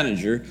 a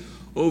manager,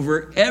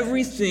 over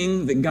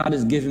everything that God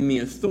has given me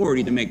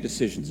authority to make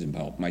decisions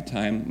about. My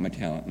time, my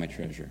talent, my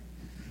treasure.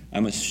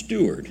 I'm a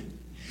steward.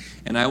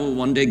 And I will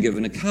one day give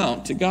an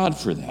account to God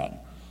for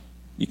that.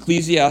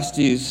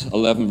 Ecclesiastes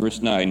 11,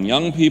 verse 9.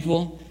 Young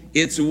people,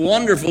 it's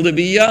wonderful to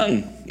be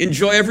young.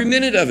 Enjoy every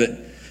minute of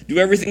it. Do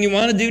everything you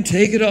want to do.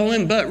 Take it all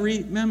in. But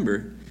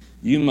remember,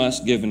 you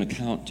must give an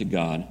account to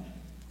God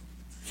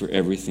for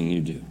everything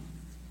you do.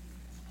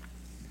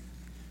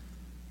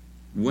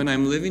 When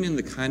I'm living in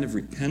the kind of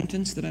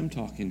repentance that I'm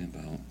talking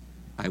about,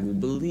 I will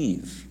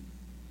believe.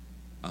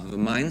 I'll have a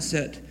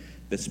mindset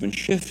that's been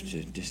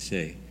shifted to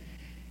say,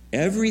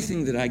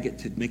 everything that I get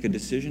to make a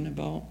decision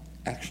about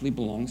actually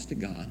belongs to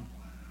God.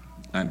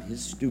 I'm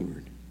His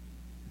steward.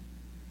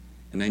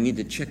 And I need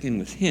to check in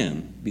with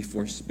Him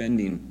before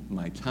spending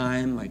my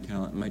time, my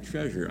talent, my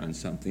treasure on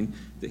something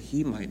that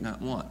He might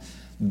not want.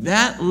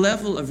 That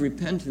level of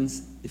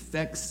repentance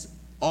affects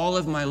all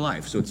of my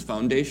life, so it's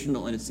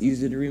foundational and it's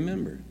easy to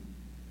remember.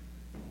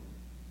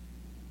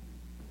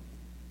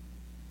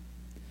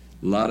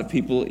 A lot of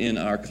people in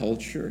our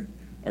culture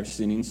are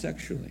sinning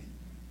sexually.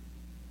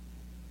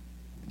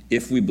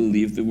 If we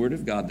believe the Word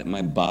of God, that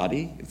my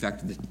body, in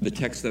fact, the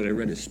text that I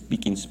read is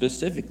speaking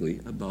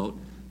specifically about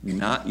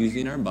not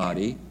using our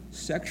body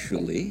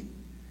sexually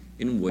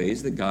in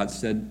ways that God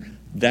said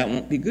that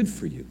won't be good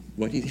for you.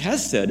 What He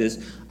has said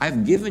is,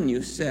 I've given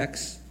you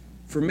sex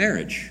for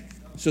marriage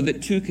so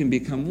that two can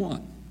become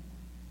one.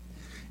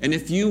 And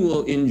if you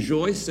will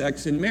enjoy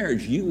sex in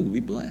marriage, you will be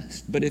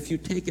blessed. But if you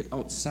take it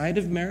outside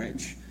of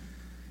marriage,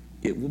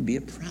 it will be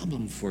a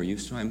problem for you.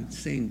 So I'm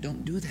saying,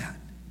 don't do that.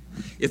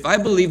 If I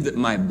believe that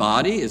my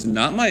body is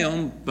not my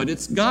own, but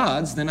it's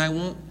God's, then I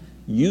won't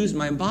use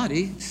my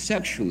body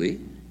sexually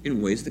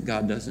in ways that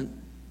God doesn't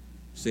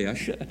say I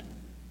should.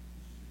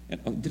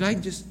 And, did I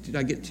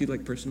get too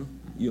personal?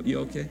 You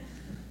okay?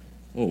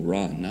 Oh,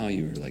 Ron, now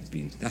you were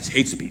that's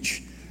hate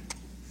speech.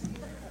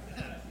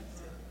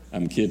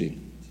 I'm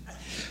kidding.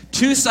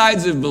 Two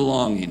sides of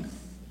belonging.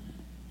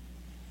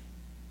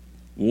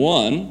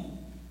 One,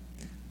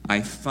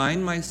 I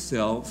find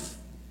myself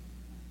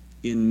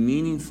in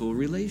meaningful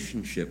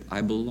relationship.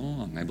 I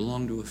belong. I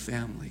belong to a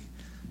family.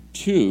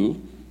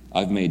 Two,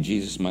 I've made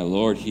Jesus my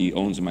Lord. He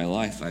owns my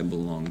life. I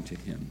belong to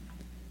Him.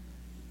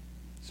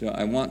 So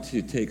I want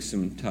to take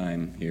some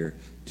time here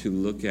to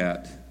look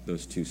at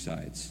those two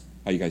sides.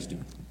 How you guys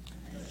doing?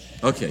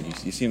 Okay,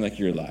 you seem like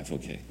you're alive.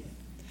 Okay.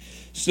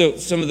 So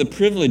some of the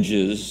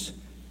privileges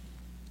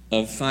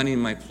of finding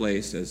my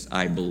place as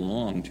I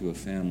belong to a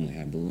family,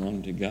 I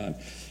belong to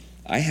God.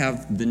 I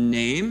have the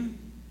name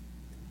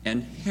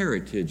and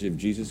heritage of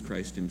Jesus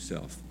Christ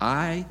Himself.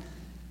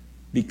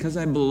 Because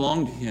I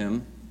belong to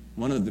Him,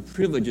 one of the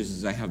privileges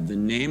is I have the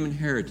name and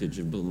heritage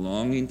of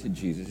belonging to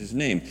Jesus'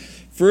 name.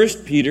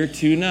 1 Peter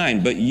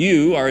 2:9, but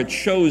you are a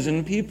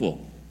chosen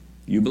people.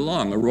 You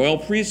belong, a royal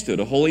priesthood,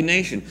 a holy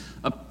nation,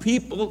 a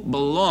people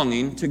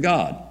belonging to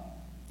God,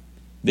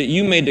 that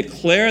you may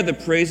declare the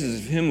praises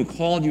of Him who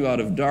called you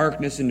out of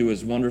darkness into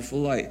His wonderful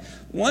light.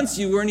 Once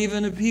you weren't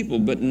even a people,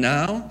 but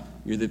now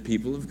you're the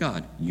people of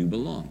God. You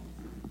belong.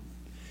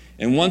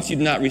 And once you'd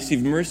not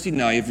received mercy,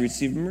 now you've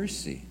received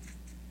mercy.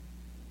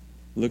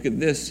 Look at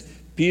this.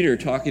 Peter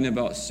talking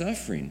about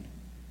suffering.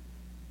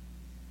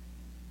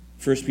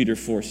 1 Peter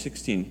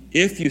 4:16.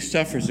 If you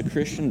suffer as a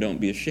Christian, don't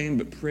be ashamed,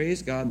 but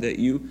praise God that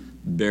you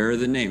bear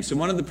the name. So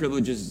one of the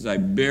privileges is I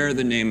bear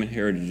the name and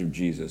heritage of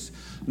Jesus.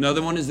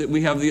 Another one is that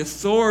we have the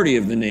authority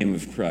of the name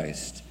of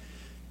Christ.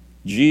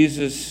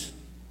 Jesus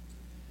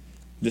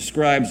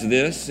describes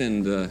this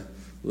in the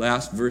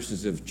last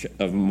verses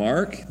of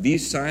Mark.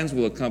 These signs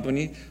will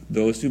accompany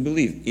those who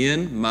believe.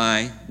 In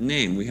my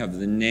name. We have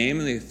the name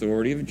and the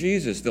authority of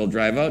Jesus. They'll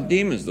drive out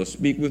demons. They'll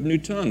speak with new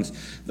tongues.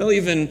 They'll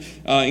even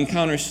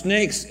encounter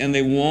snakes and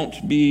they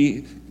won't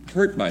be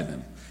hurt by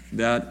them.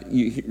 That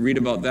you read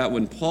about that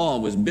when Paul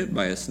was bit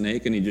by a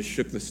snake and he just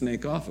shook the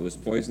snake off. It was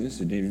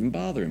poisonous. It didn't even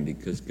bother him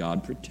because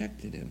God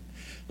protected him.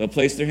 They'll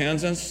place their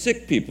hands on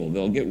sick people.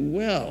 They'll get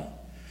well.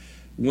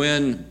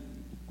 When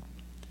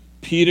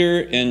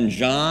Peter and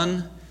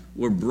John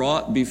were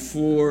brought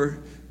before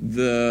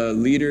the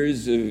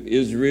leaders of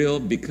Israel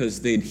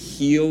because they'd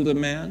healed a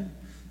man,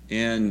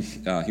 and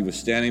he was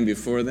standing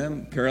before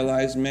them,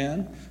 paralyzed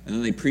man, and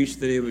then they preached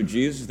the name of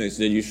Jesus. They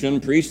said, you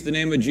shouldn't preach the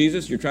name of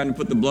Jesus. You're trying to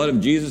put the blood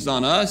of Jesus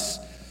on us.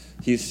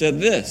 He said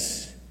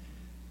this,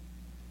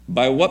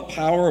 by what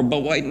power or by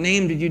what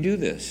name did you do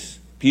this?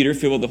 Peter,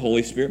 filled with the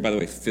Holy Spirit, by the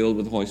way, filled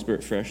with the Holy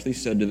Spirit freshly,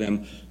 said to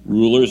them,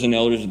 rulers and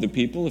elders of the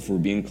people, if we're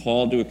being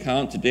called to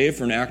account today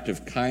for an act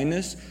of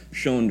kindness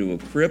shown to a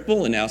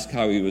cripple and ask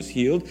how he was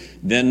healed,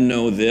 then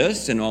know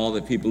this, and all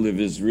the people of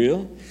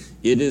Israel,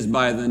 It is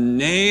by the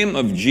name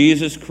of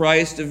Jesus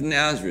Christ of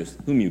Nazareth,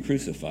 whom you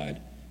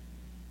crucified,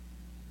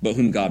 but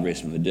whom God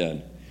raised from the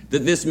dead,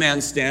 that this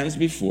man stands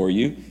before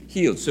you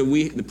healed. So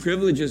the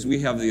privilege is we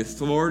have the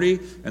authority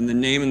and the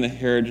name and the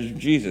heritage of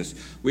Jesus.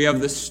 We have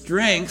the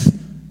strength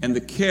and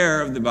the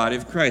care of the body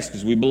of Christ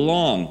because we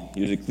belong.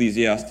 Here's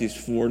Ecclesiastes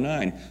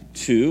 4:9.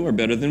 Two are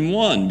better than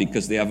one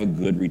because they have a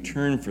good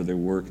return for their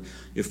work.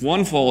 If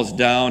one falls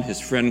down, his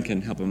friend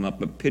can help him up,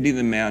 but pity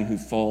the man who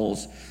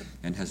falls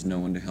and has no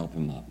one to help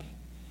him up.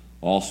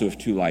 Also, if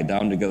two lie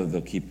down together,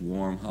 they'll keep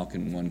warm. How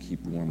can one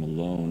keep warm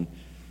alone?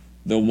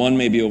 Though one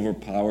may be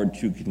overpowered,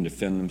 two can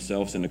defend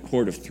themselves. And a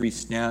cord of three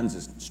strands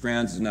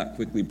is not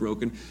quickly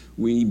broken.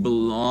 We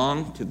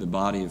belong to the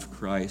body of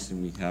Christ,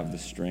 and we have the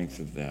strength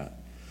of that.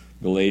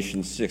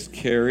 Galatians 6,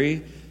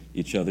 carry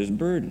each other's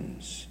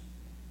burdens.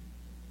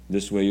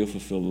 This way you'll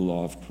fulfill the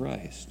law of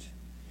Christ.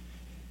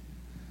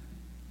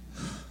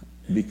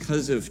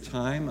 Because of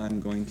time, I'm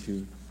going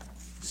to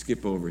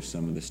skip over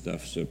some of the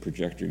stuff, so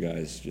projector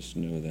guys, just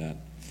know that.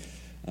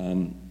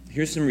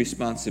 Here's some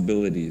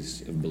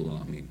responsibilities of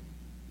belonging.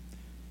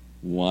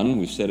 One,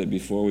 we've said it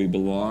before, we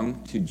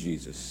belong to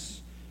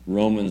Jesus.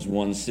 Romans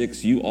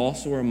 1:6, you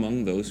also are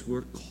among those who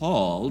are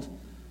called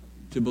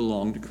to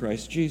belong to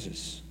Christ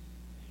Jesus.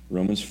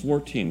 Romans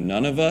 14,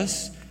 none of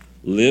us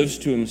lives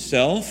to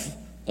himself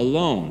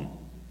alone.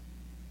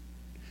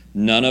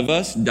 None of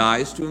us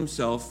dies to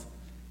himself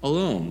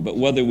alone. But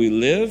whether we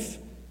live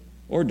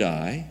or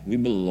die, we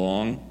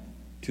belong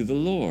to the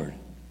Lord.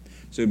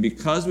 So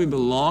because we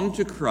belong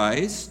to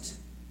Christ,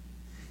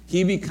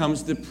 he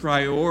becomes the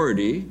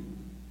priority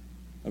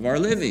of our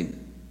living.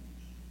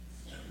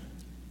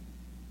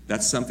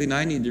 That's something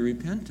I need to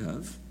repent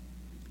of.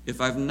 If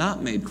I've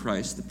not made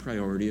Christ the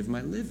priority of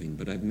my living,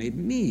 but I've made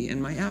me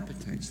and my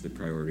appetites the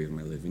priority of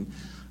my living,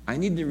 I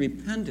need to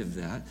repent of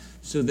that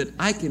so that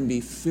I can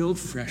be filled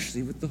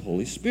freshly with the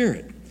Holy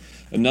Spirit.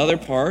 Another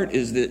part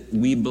is that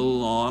we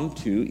belong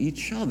to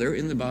each other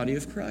in the body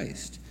of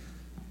Christ.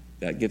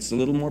 That gets a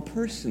little more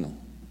personal.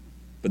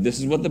 But this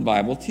is what the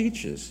Bible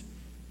teaches.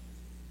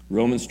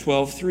 Romans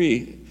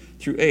 12:3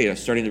 through 8,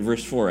 starting at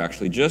verse 4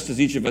 actually. Just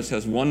as each of us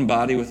has one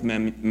body with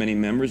many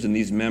members, and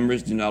these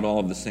members do not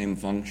all have the same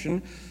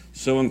function,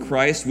 so in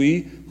Christ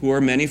we who are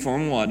many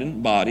form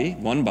one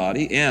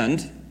body,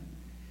 and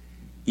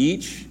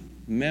each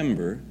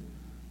member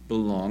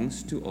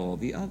belongs to all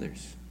the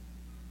others.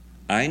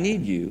 I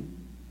need you,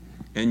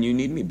 and you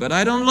need me. But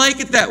I don't like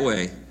it that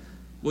way.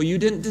 Well, you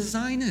didn't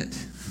design it.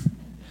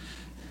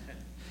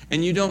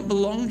 And you don't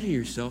belong to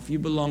yourself. You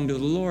belong to the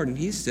Lord. And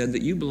he said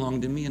that you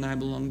belong to me and I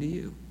belong to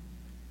you.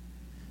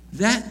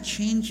 That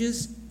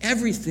changes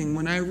everything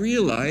when I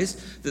realize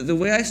that the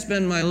way I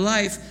spend my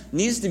life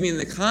needs to be in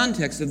the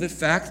context of the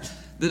fact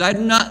that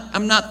I'm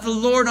not the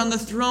Lord on the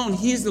throne.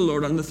 He's the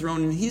Lord on the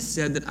throne. And he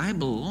said that I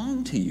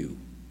belong to you.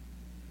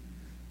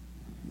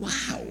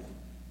 Wow.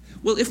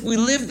 Well, if we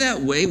live that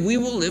way, we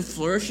will live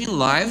flourishing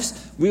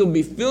lives. We will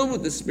be filled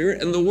with the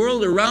Spirit, and the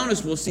world around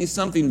us will see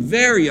something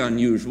very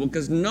unusual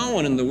because no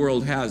one in the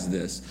world has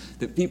this,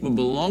 that people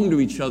belong to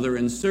each other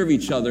and serve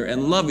each other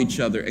and love each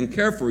other and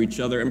care for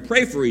each other and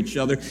pray for each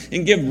other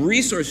and give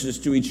resources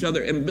to each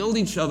other and build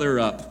each other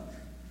up.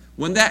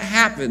 When that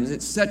happens,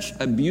 it's such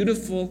a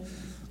beautiful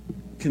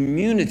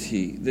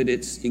community that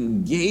it's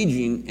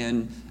engaging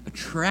and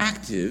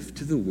attractive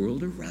to the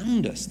world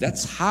around us.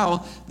 That's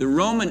how the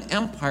Roman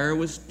Empire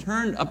was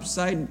turned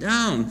upside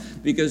down,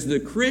 because the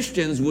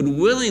Christians would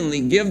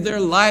willingly give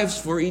their lives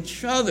for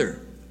each other,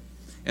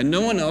 and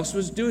no one else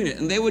was doing it.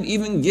 And they would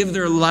even give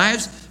their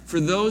lives for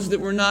those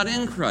that were not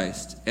in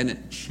Christ, and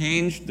it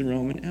changed the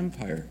Roman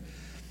Empire.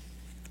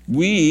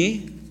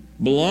 We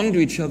belong to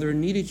each other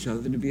and need each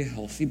other to be a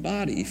healthy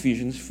body.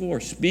 Ephesians 4,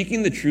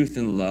 speaking the truth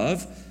in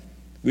love,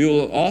 we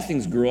will in all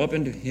things grow up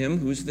into him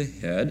who is the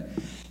head,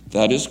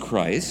 that is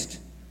Christ.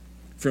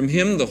 From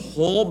him the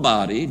whole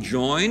body,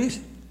 joined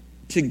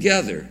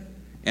together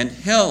and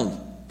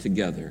held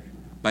together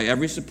by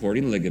every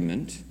supporting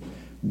ligament,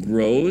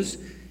 grows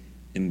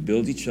and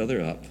builds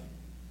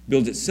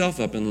itself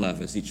up in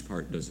love as each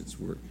part does its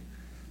work.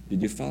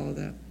 Did you follow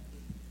that?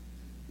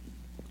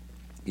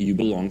 You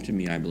belong to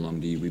me, I belong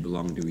to you, we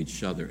belong to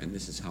each other, and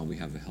this is how we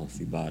have a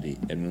healthy body.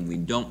 And when we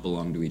don't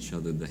belong to each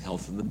other, the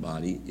health of the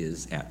body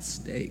is at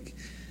stake.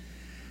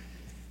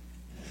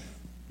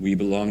 We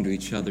belong to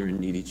each other and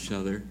need each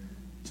other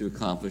to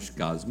accomplish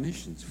God's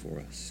missions for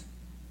us.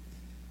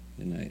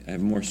 And I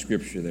have more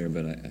scripture there,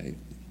 but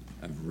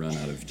I've run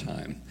out of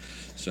time,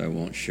 so I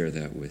won't share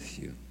that with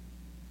you.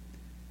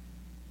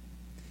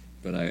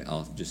 But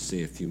I'll just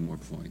say a few more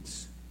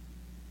points.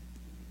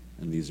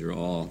 And these are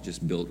all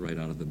just built right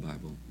out of the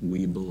Bible.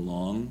 We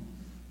belong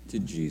to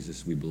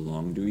Jesus. We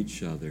belong to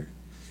each other.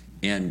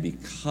 And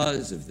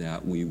because of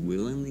that, we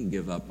willingly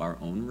give up our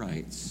own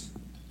rights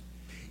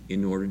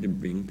in order to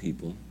bring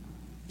people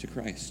to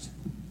Christ.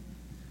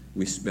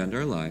 We spend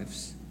our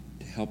lives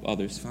to help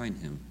others find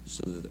him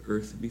so that the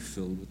earth will be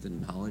filled with the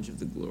knowledge of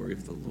the glory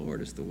of the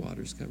Lord as the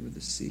waters cover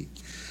the sea.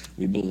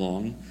 We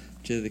belong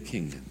to the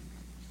kingdom.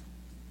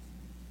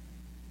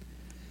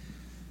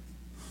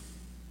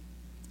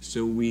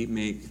 so we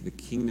make the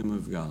kingdom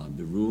of God,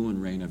 the rule and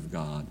reign of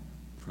God,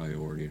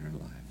 priority in our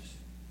lives.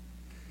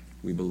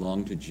 We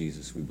belong to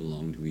Jesus. We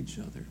belong to each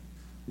other.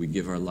 We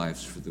give our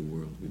lives for the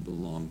world. We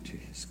belong to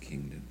his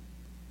kingdom.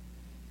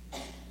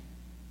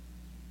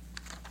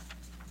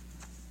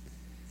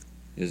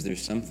 Is there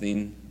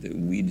something that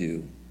we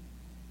do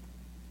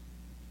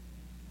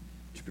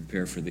to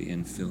prepare for the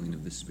infilling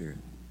of the Spirit,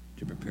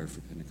 to prepare for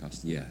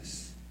Pentecost?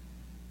 Yes.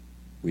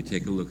 We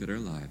take a look at our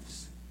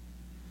lives,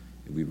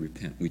 and we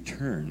repent. We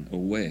turn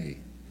away,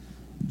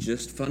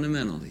 just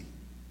fundamentally,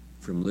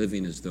 from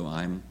living as though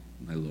I'm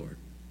my Lord.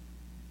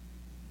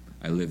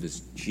 I live as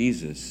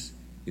Jesus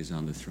is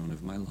on the throne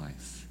of my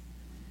life.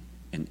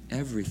 And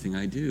everything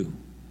I do,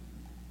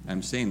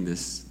 I'm saying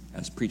this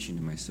as preaching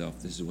to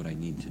myself, this is what I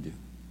need to do.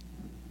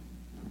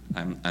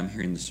 I'm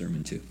hearing the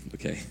sermon too,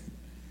 okay?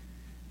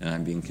 And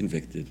I'm being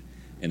convicted,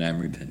 and I'm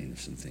repenting of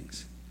some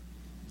things.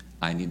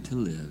 I need to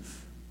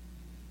live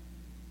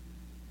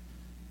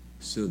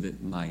so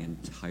that my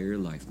entire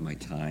life, my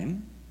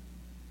time,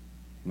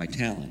 my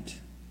talent,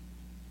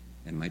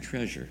 and my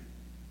treasure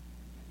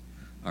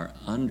are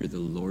under the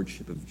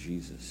lordship of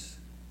Jesus.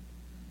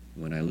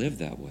 When I live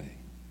that way,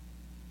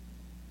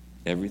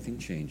 everything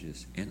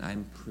changes, and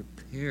I'm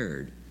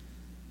prepared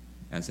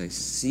as I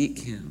seek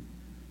him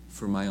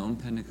for my own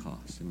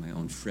Pentecost and my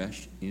own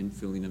fresh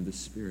infilling of the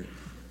Spirit,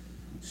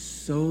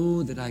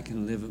 so that I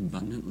can live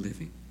abundant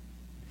living,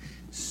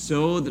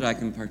 so that I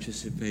can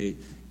participate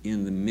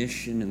in the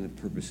mission and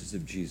the purposes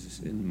of Jesus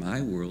in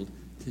my world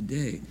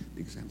today,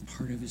 because I'm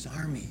part of his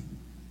army,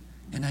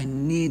 and I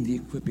need the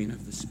equipping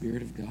of the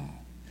Spirit of God.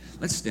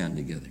 Let's stand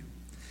together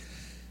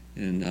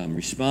and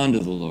respond to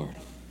the Lord.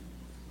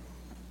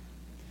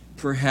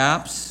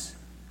 Perhaps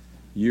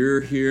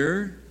you're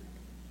here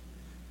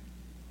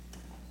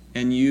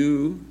and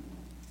you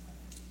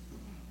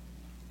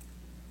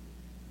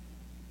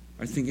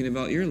are thinking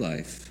about your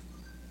life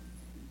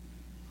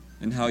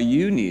and how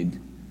you need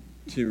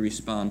to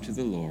respond to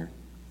the Lord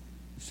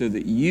so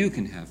that you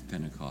can have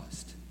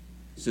Pentecost,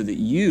 so that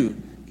you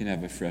can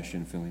have a fresh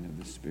infilling of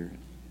the Spirit.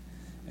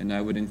 And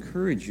I would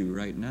encourage you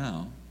right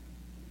now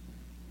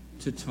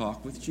to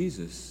talk with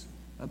Jesus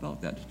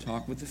about that, to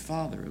talk with the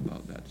Father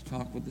about that, to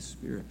talk with the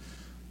Spirit.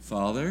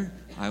 Father,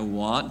 I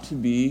want to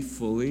be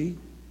fully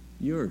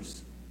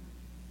yours.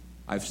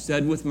 I've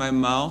said with my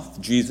mouth,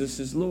 Jesus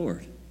is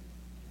Lord.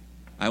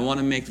 I want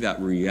to make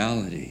that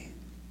reality.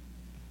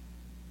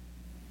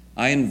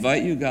 I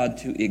invite you, God,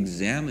 to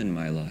examine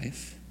my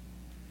life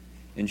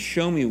and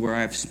show me where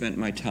I've spent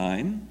my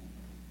time,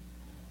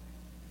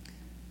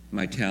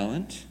 my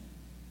talent,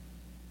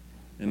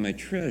 and my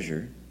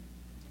treasure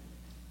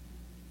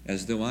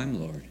as though I'm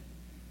Lord,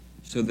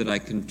 so that I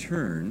can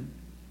turn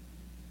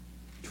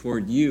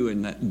toward you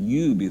and let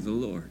you be the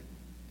Lord.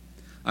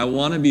 I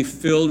want to be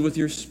filled with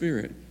your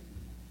Spirit.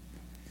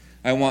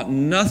 I want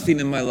nothing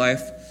in my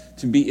life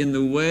to be in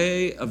the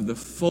way of the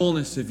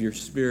fullness of your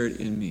Spirit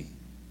in me.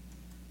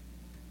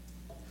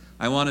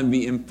 I want to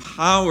be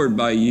empowered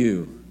by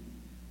you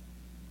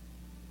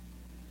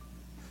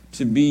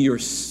to be your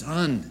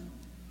son,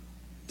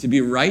 to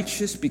be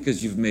righteous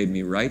because you've made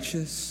me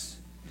righteous,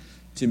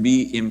 to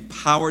be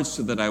empowered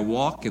so that I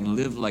walk and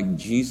live like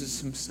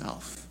Jesus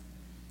himself.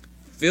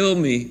 Fill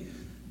me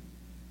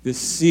this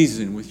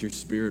season with your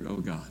Spirit, oh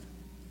God.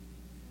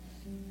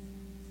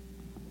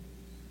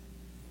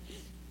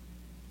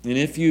 And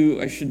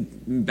I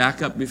should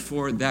back up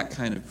before that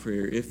kind of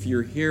prayer. If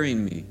you're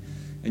hearing me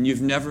and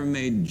you've never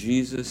made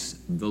Jesus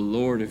the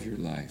Lord of your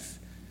life,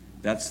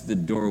 that's the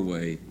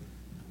doorway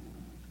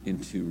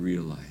into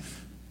real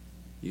life.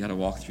 You got to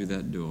walk through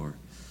that door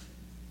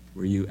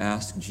where you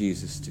ask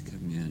Jesus to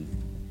come in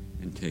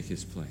and take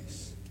his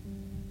place.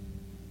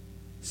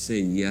 Say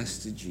yes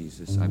to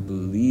Jesus. I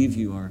believe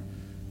you are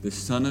the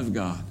Son of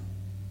God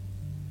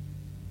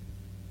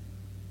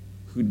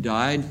who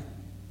died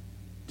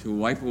to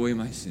wipe away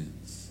my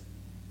sins,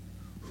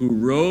 who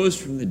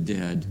rose from the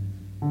dead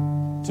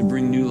to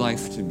bring new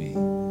life to me.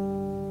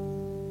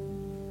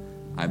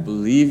 I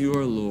believe you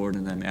are Lord,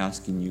 and I'm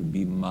asking you,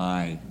 be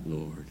my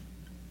Lord.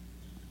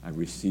 I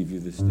receive you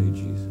this day,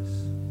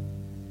 Jesus.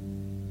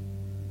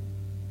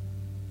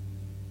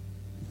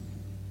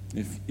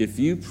 If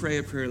you pray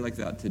a prayer like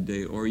that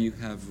today, or you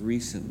have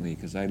recently,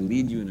 because I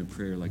lead you in a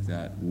prayer like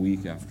that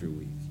week after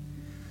week,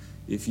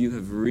 if you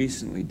have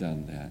recently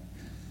done that,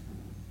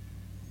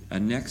 a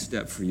next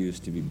step for you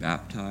is to be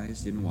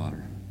baptized in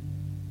water.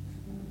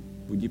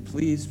 Would you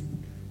please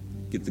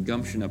get the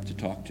gumption up to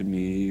talk to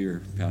me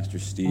or Pastor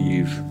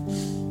Steve?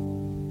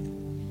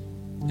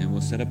 And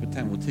we'll set up a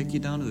time. We'll take you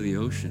down to the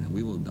ocean and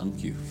we will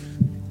dunk you.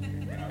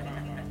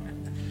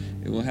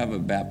 And we'll have a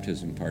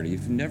baptism party.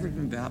 If you've never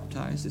been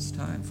baptized, it's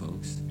time,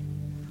 folks.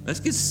 Let's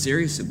get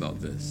serious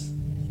about this.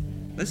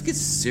 Let's get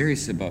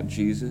serious about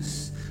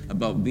Jesus,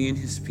 about being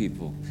his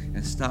people,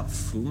 and stop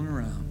fooling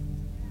around.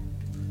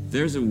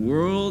 There's a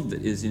world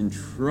that is in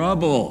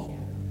trouble.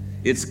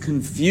 It's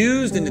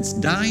confused and it's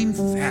dying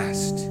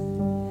fast.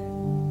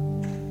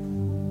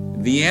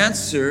 The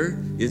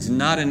answer is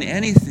not in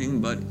anything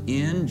but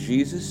in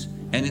Jesus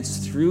And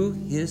it's through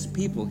his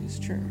people, his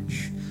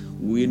church.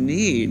 We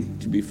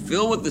need to be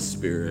filled with the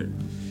Spirit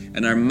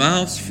and our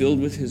mouths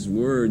filled with his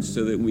words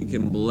so that we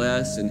can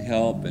bless and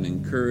help and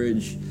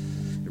encourage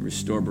and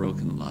restore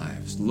broken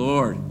lives.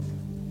 Lord,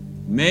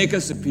 make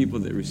us a people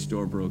that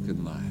restore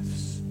broken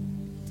lives.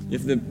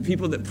 If the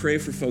people that pray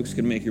for folks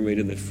can make your way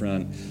to the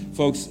front.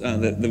 Folks,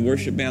 the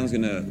worship band's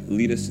going to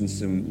lead us in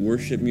some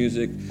worship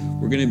music.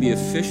 We're going to be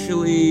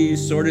officially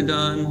sort of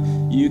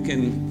done. You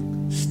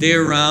can stay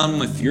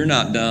around if you're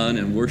not done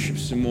and worship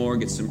some more,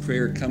 get some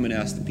prayer. Come and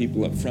ask the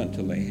people up front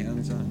to lay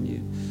hands on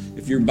you.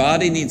 If your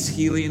body needs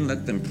healing,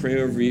 let them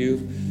pray over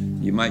you.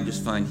 You might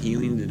just find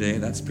healing today.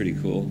 That's pretty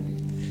cool.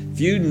 If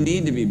you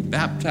need to be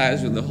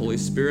baptized with the Holy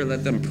Spirit,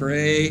 let them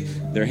pray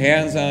their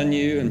hands on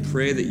you and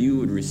pray that you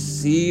would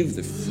receive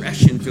the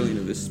fresh infilling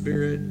of the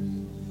Spirit.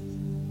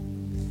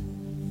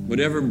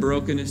 Whatever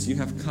brokenness you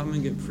have, come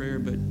and get prayer,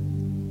 but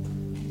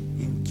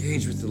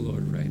engage with the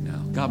Lord right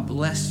now. God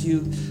bless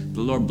you.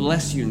 The Lord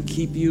bless you and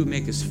keep you,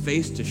 make his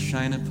face to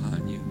shine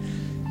upon you,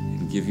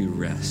 and give you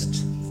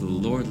rest. The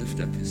Lord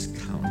lift up his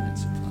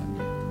countenance upon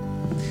you.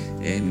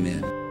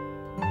 Amen.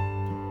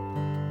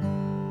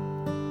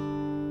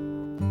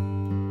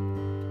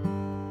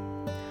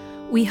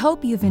 We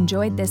hope you've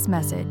enjoyed this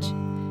message.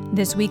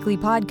 This weekly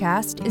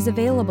podcast is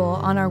available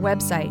on our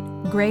website,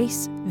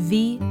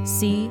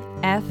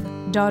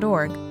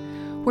 gracevcf.org,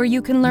 where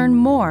you can learn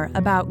more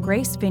about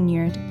Grace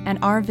Vineyard and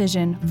our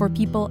vision for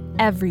people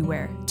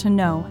everywhere to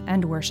know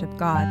and worship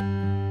God.